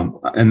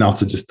 And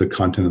also just the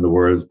content of the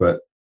words,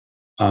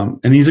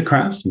 and he's a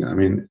craftsman. I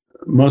mean,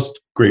 most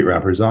great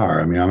rappers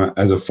are. I mean,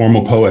 as a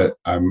formal poet,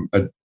 I'm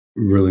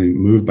really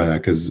moved by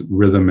that, because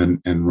rhythm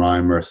and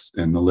rhyme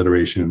and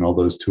alliteration and all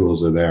those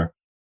tools are there.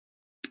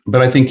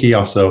 But I think he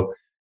also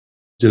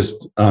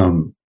just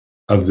of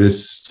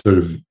this sort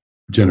of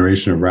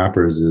generation of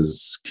rappers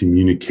is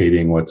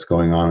communicating what's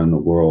going on in the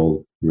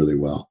world really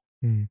well.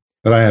 Mm.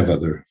 But I have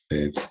other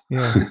faves.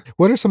 Yeah.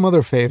 What are some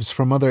other faves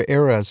from other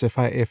eras,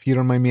 if you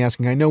don't mind me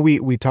asking? I know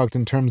we talked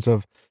in terms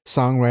of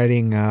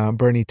songwriting,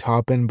 Bernie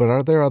Taupin, but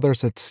are there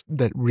others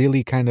that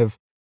really kind of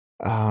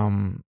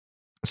um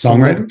solid?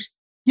 Songwriters?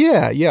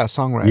 Yeah,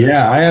 songwriters.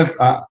 Yeah, I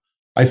have.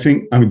 I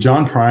think, I mean,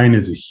 John Prine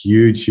is a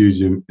huge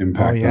Oh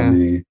impact on yeah.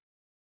 me.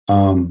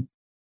 Um,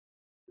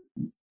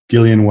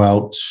 Gillian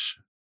Welch,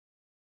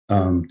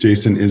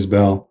 Jason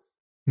Isbell.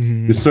 This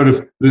Mhm. sort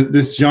of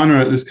this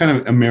genre, this kind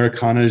of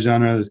Americana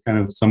genre, this kind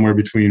of somewhere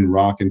between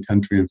rock and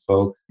country and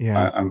folk.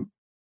 Yeah.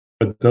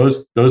 But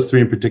those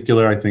three in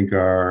particular, I think,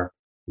 are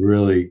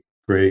really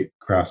great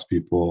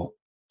craftspeople.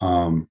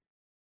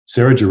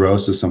 Sarah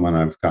Jarosz is someone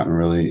I've gotten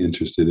really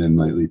interested in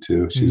lately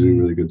too. She's a Mhm.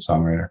 really good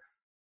songwriter.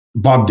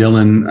 Bob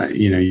Dylan,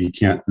 you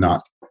can't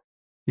not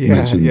Yeah,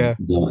 mention yeah.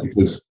 Dylan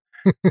because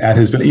at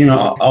his, a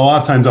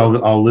lot of times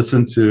I'll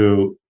listen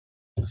to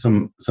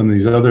some of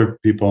these other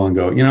people and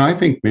go, I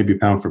think maybe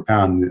pound for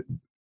pound,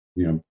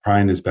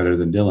 Prine is better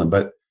than Dylan.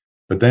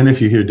 But then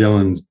if you hear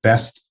Dylan's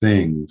best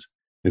things,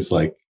 it's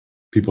like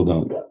people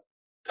don't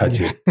touch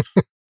Yeah. it.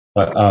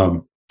 But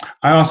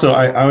I was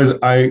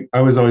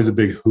always a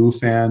big Who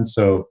fan,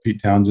 so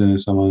Pete Townsend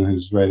is someone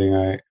whose writing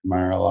I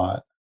admire a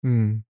lot.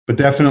 Mm. But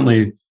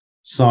definitely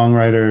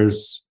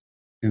songwriters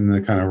in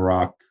the kind of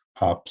rock,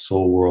 pop,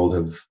 soul world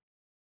have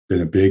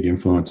been a big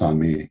influence on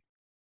me.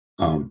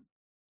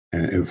 And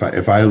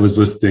if I was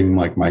listing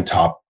like my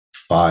top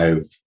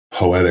 5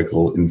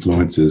 poetical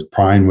influences,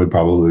 Prine would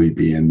probably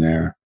be in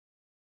there.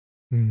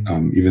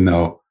 Mm. Even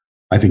though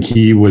I think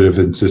he would have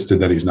insisted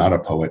that he's not a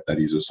poet, that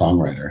he's a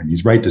songwriter, and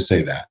he's right to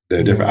say that.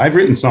 They're different. Yeah. I've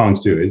written songs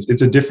too.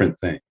 It's a different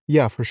thing.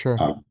 Yeah, for sure.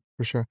 Um,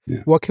 For sure. yeah.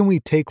 What can we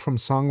take from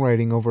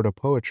songwriting over to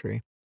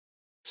poetry?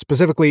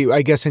 Specifically,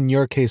 I guess in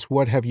your case,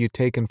 what have you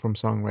taken from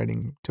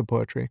songwriting to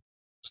poetry?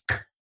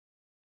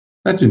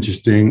 That's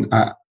interesting.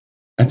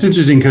 That's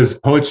interesting because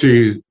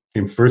poetry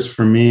came first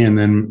for me, and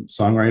then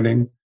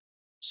songwriting.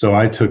 So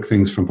I took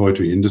things from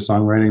poetry into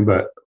songwriting.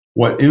 But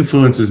what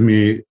influences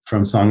me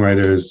from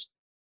songwriters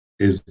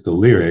is the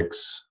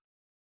lyrics,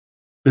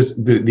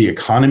 the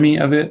economy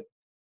of it.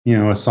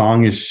 A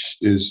song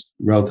is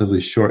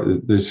relatively short.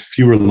 There's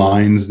fewer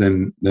lines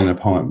than a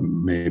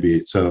poem,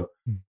 maybe. So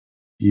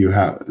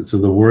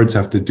the words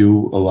have to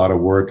do a lot of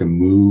work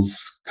and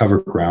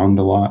cover ground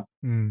a lot.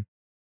 Mm.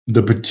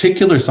 The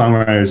particular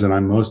songwriters that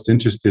I'm most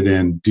interested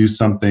in do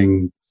some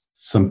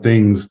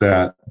things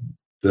that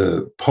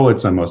the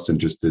poets I'm most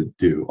interested in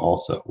do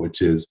also,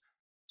 which is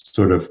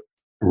sort of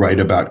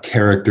write about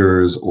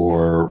characters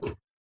or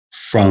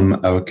from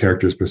a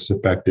character's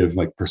perspective,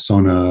 like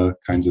persona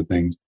kinds of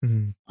things.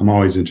 Mm. I'm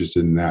always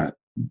interested in that.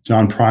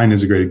 John Prine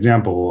is a great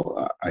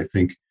example. I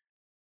think,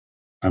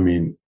 I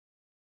mean,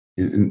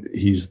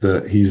 he's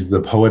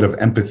the poet of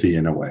empathy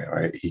in a way,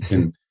 right? He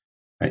can,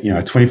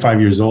 at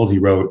 25 years old, he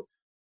wrote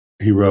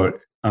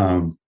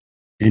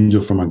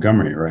Angel from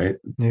Montgomery, right?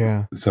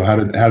 Yeah. So how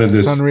did It's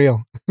this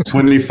unreal.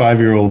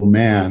 25-year-old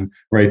man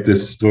write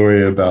this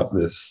story about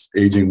this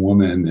aging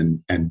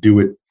woman and do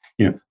it?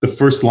 The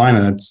first line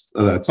of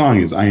that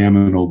song is "I am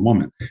an old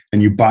woman,"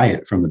 and you buy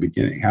it from the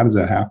beginning. How does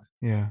that happen?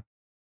 Yeah.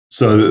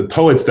 So the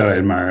poets that I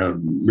admire,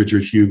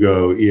 Richard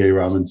Hugo, E.A.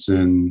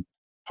 Robinson,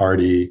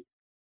 Hardy,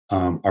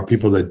 are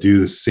people that do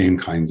the same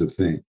kinds of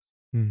things.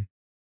 Mm.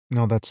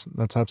 No, that's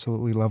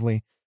absolutely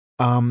lovely.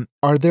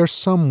 Are there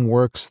some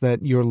works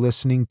that you're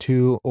listening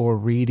to or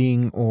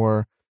reading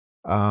or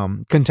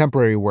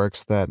contemporary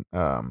works that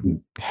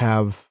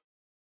have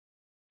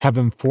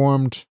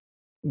informed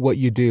what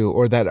you do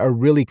or that are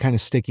really kind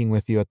of sticking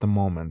with you at the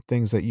moment?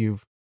 Things that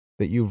you've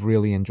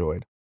really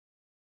enjoyed.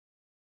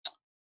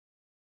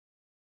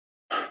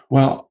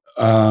 Well,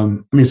 I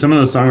mean, some of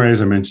those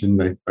songwriters I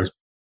mentioned are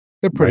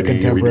They're pretty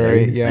writing every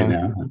contemporary. day right Yeah.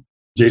 now.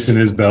 Jason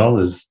Isbell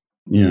is,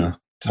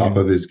 top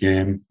Yeah. of his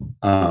game.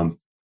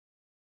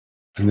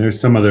 And there's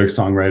some other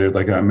songwriters,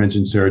 like I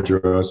mentioned, Sarah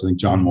Jarosz. I think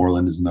John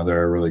Moreland is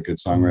another really good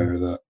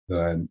songwriter that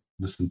I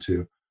listen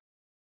to.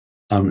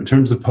 In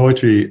terms of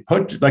poetry,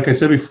 like I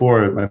said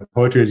before, my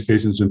poetry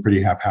education has been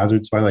pretty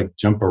haphazard, so I like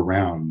jump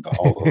around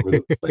all over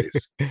the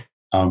place.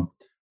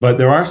 But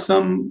there are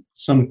some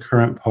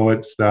current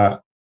poets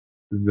that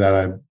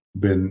I've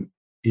been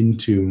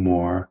into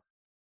more.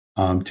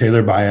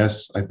 Taylor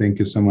Bias, I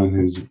think, is someone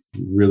who's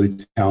really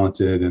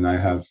talented, and I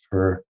have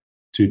her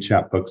 2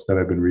 chapbooks that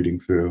I've been reading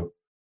through.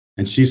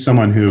 And she's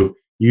someone who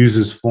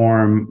uses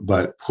form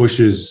but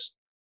pushes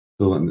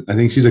the limit. I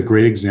think she's a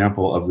great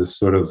example of this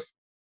sort of,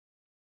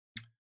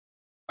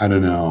 I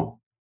don't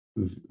know,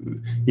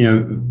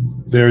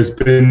 there's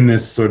been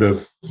this sort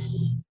of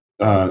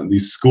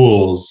these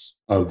schools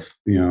of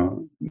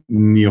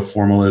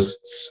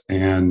neoformalists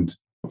and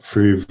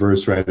free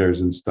verse writers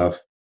and stuff,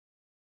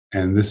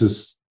 and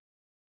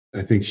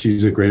I think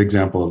she's a great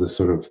example of this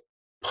sort of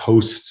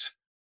post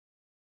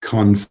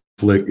conflict.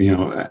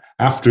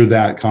 After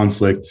that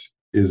conflict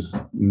is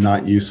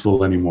not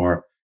useful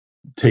anymore,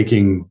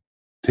 taking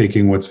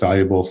what's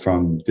valuable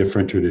from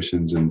different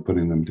traditions and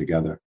putting them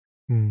together.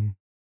 Mm.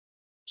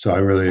 So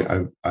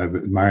I've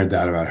admired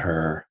that about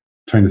her.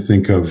 Trying to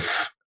think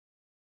of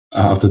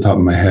off the top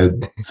of my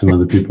head some of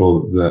the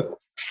people that.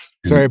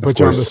 Sorry, I put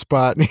you on the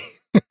spot.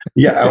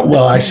 Yeah,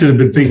 well, I should have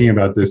been thinking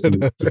about this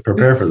to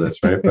prepare for this,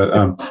 right?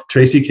 But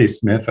Tracy K.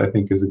 Smith, I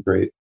think, is a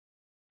great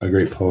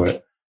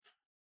poet.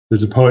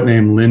 There's a poet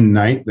named Lynn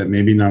Knight that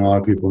maybe not a lot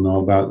of people know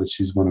about, but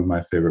she's one of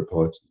my favorite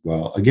poets as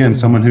well. Again,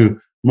 someone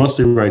who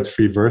mostly writes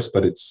free verse,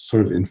 but it's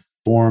sort of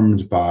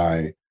informed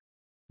by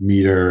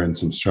meter and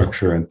some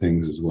structure and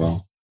things as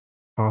well.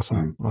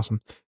 Awesome.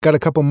 Awesome. Got a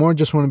couple more.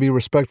 Just want to be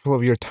respectful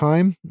of your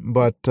time,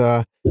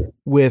 but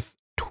with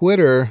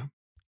Twitter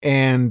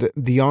and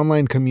the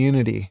online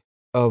community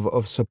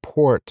of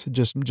support,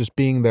 just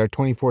being there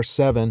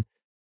 24/7,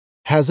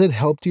 has it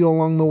helped you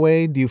along the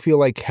way? Do you feel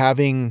like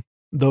having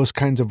those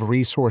kinds of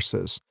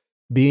resources,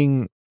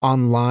 being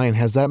online,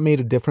 has that made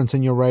a difference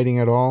in your writing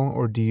at all,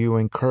 or do you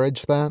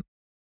encourage that?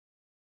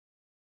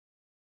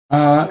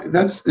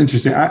 That's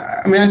interesting.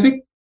 I mean, I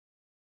think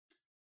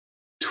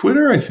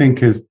Twitter, I think,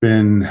 has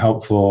been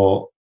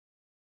helpful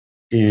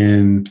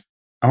in,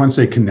 I want to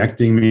say,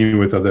 connecting me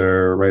with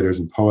other writers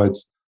and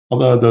poets.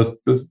 Although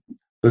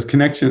those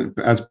connections,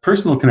 as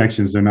personal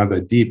connections, they're not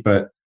that deep,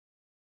 but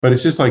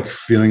it's just like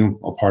feeling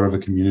a part of a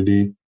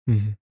community,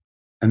 Mm-hmm.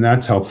 and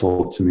that's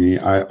helpful to me.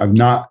 I've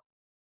not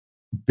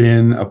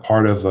been a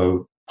part of a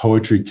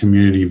poetry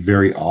community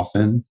very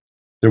often.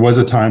 There was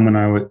a time when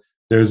I would.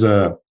 There's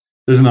an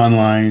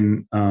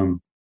online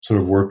sort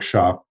of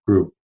workshop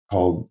group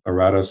called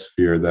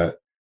Eratosphere that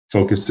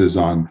focuses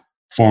on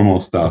formal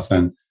stuff,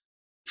 and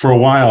for a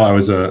while I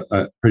was a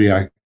pretty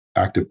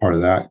active part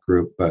of that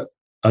group. But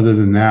other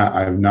than that,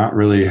 I've not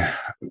really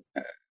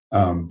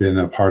been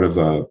a part of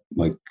a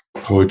like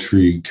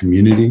poetry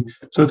community.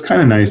 So it's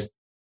kind of nice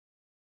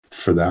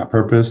for that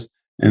purpose,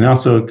 and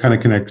also kind of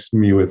connects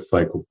me with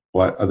like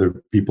what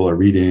other people are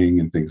reading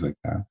and things like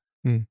that.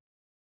 Mm.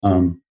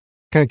 Um,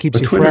 Kind of keeps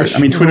but you Twitter, fresh. I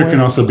mean, Twitter can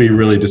also be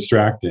really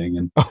distracting.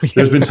 And Oh, yeah.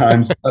 there's been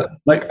times,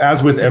 like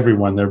as with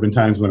everyone, there have been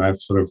times when I've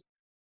sort of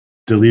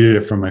deleted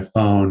it from my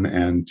phone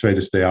and tried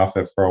to stay off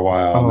it for a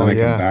while, and Oh, then I come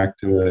yeah. back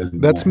to it.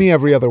 And That's me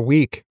every other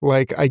week.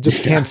 Like, I just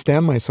Yeah. can't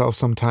stand myself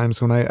sometimes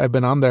when I've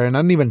been on there, and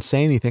I don't even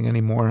say anything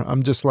anymore.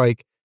 I'm just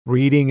like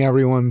reading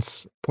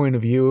everyone's point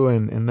of view,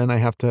 and then I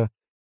have to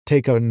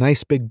take a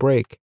nice big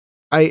break.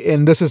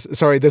 And this is,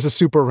 sorry, this is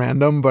super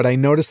random, but I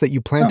noticed that you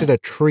planted Oh, a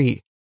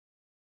tree.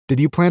 Did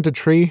you plant a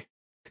tree?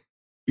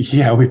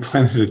 yeah, we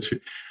planted a tree.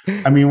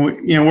 I mean,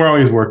 we're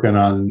always working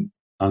on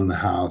the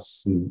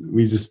house, and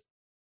we just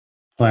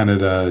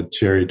planted a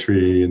cherry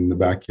tree in the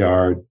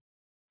backyard.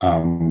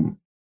 Um,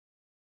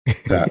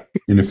 that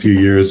in a few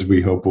years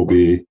we hope will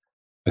be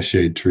a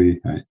shade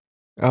tree.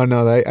 Oh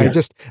no, Yeah.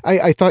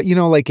 I thought,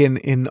 like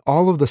in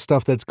all of the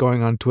stuff that's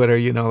going on Twitter,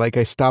 like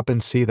I stop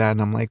and see that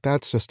and I'm like,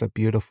 that's just a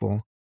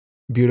beautiful,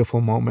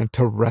 beautiful moment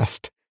to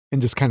rest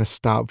and just kind of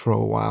stop for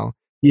a while.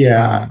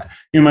 Yeah,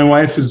 Um, my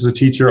wife is a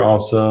teacher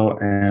also,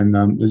 and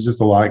there's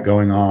just a lot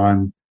going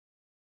on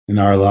in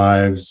our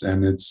lives,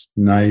 and it's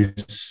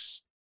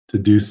nice to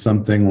do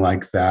something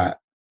like that.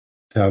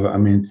 To have, I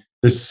mean,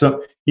 there's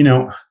so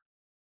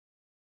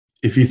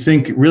if you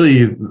think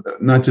really,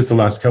 not just the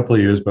last couple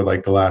of years, but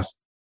like the last,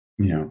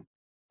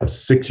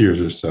 6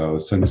 years or so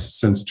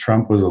since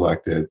Trump was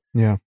elected,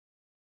 yeah.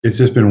 it's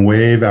just been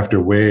wave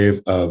after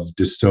wave of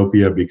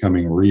dystopia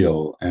becoming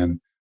real, and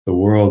the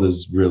world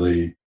is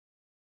really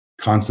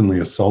constantly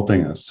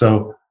assaulting us.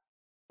 So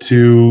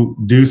to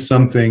do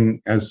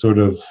something as sort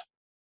of,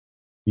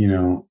 you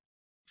know,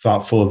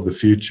 thoughtful of the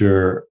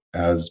future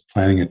as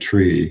planting a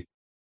tree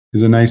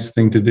is a nice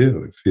thing to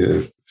do.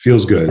 It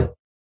feels good.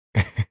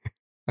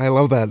 I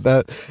love that.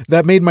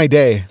 That made my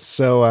day.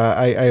 So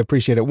I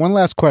appreciate it. One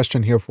last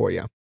question here for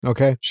you.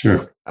 Okay.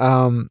 Sure.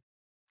 Um,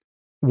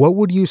 what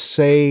would you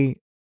say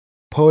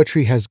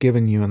poetry has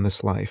given you in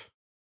this life?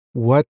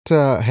 What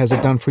has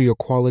it done for your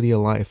quality of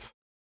life?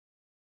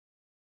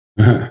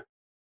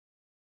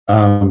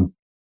 um,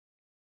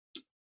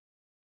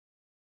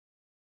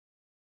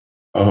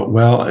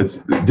 well, it's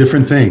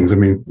different things. I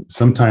mean,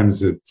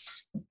 sometimes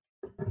it's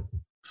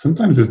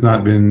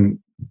not been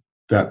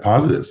that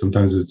positive.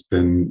 Sometimes it's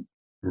been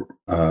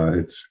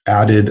it's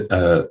added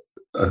a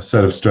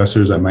set of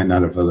stressors I might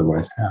not have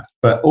otherwise had.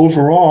 But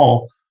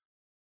overall,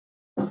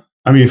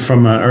 I mean,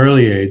 from an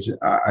early age,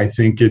 I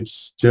think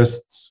it's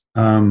just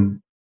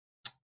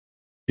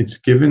it's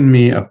given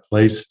me a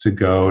place to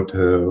go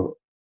to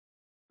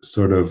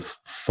sort of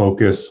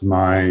focus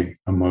my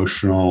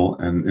emotional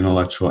and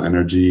intellectual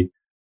energy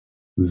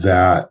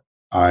that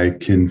I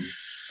can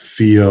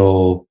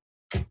feel.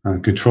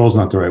 Control is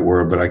not the right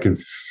word, but I can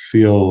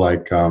feel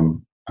like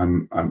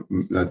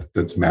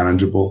that's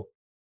manageable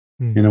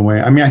Hmm. in a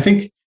way. I mean, I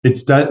think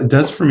it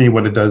does for me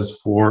what it does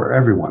for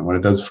everyone, what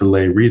it does for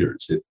lay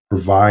readers. It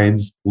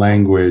provides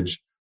language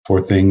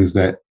for things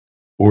that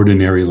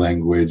ordinary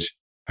language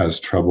has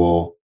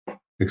trouble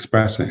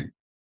expressing.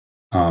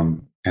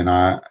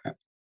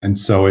 And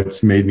so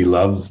it's made me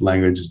love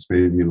language. It's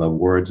made me love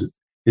words.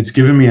 It's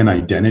given me an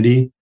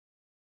identity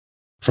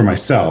for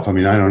myself. I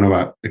mean, I don't know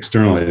about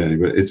external identity,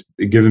 but it's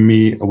given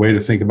me a way to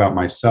think about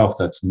myself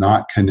that's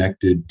not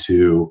connected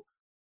to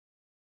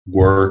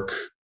work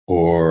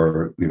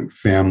or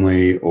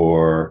family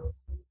or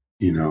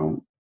you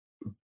know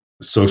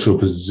social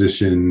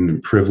position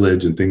and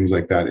privilege and things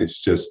like that. It's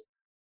just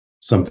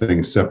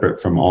something separate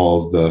from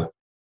all of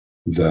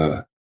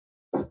the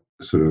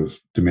sort of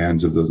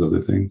demands of those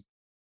other things.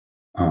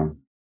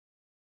 Um,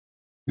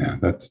 yeah,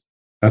 that's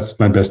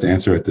my best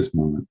answer at this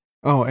moment.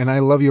 Oh, and I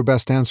love your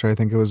best answer. I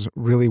think it was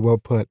really well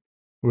put,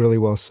 really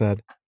well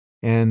said.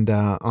 And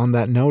on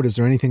that note, is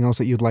there anything else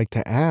that you'd like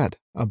to add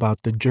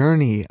about the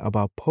journey,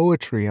 about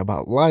poetry,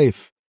 about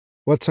life?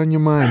 What's on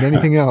your mind?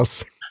 Anything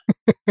else?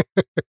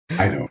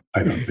 I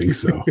don't think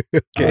so.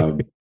 Okay.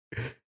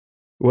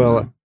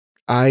 Well, No.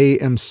 I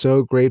am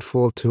so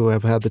grateful to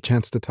have had the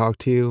chance to talk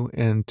to you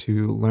and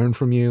to learn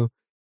from you.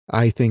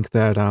 I think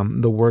that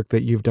the work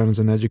that you've done as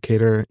an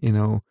educator,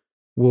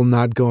 will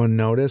not go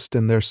unnoticed.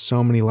 And there's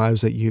so many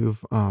lives that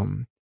you've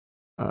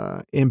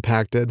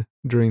impacted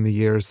during the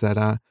years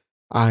that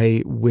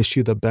I wish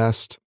you the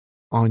best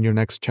on your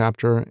next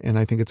chapter. And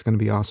I think it's going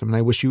to be awesome. And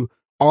I wish you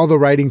all the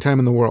writing time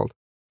in the world.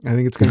 I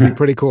think it's going to be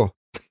pretty cool.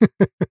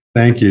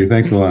 Thank you.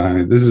 Thanks a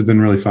lot. This has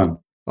been really fun.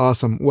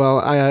 Awesome. Well,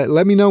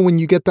 let me know when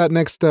you get that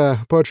next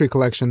poetry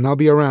collection. I'll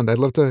be around. I'd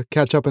love to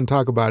catch up and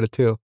talk about it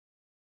too.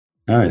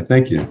 All right.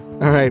 Thank you.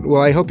 All right.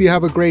 Well, I hope you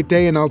have a great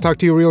day, and I'll talk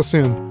to you real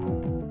soon.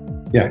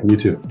 Yeah, you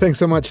too. Thanks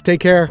so much. Take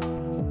care.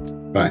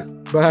 Bye.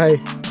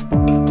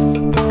 Bye.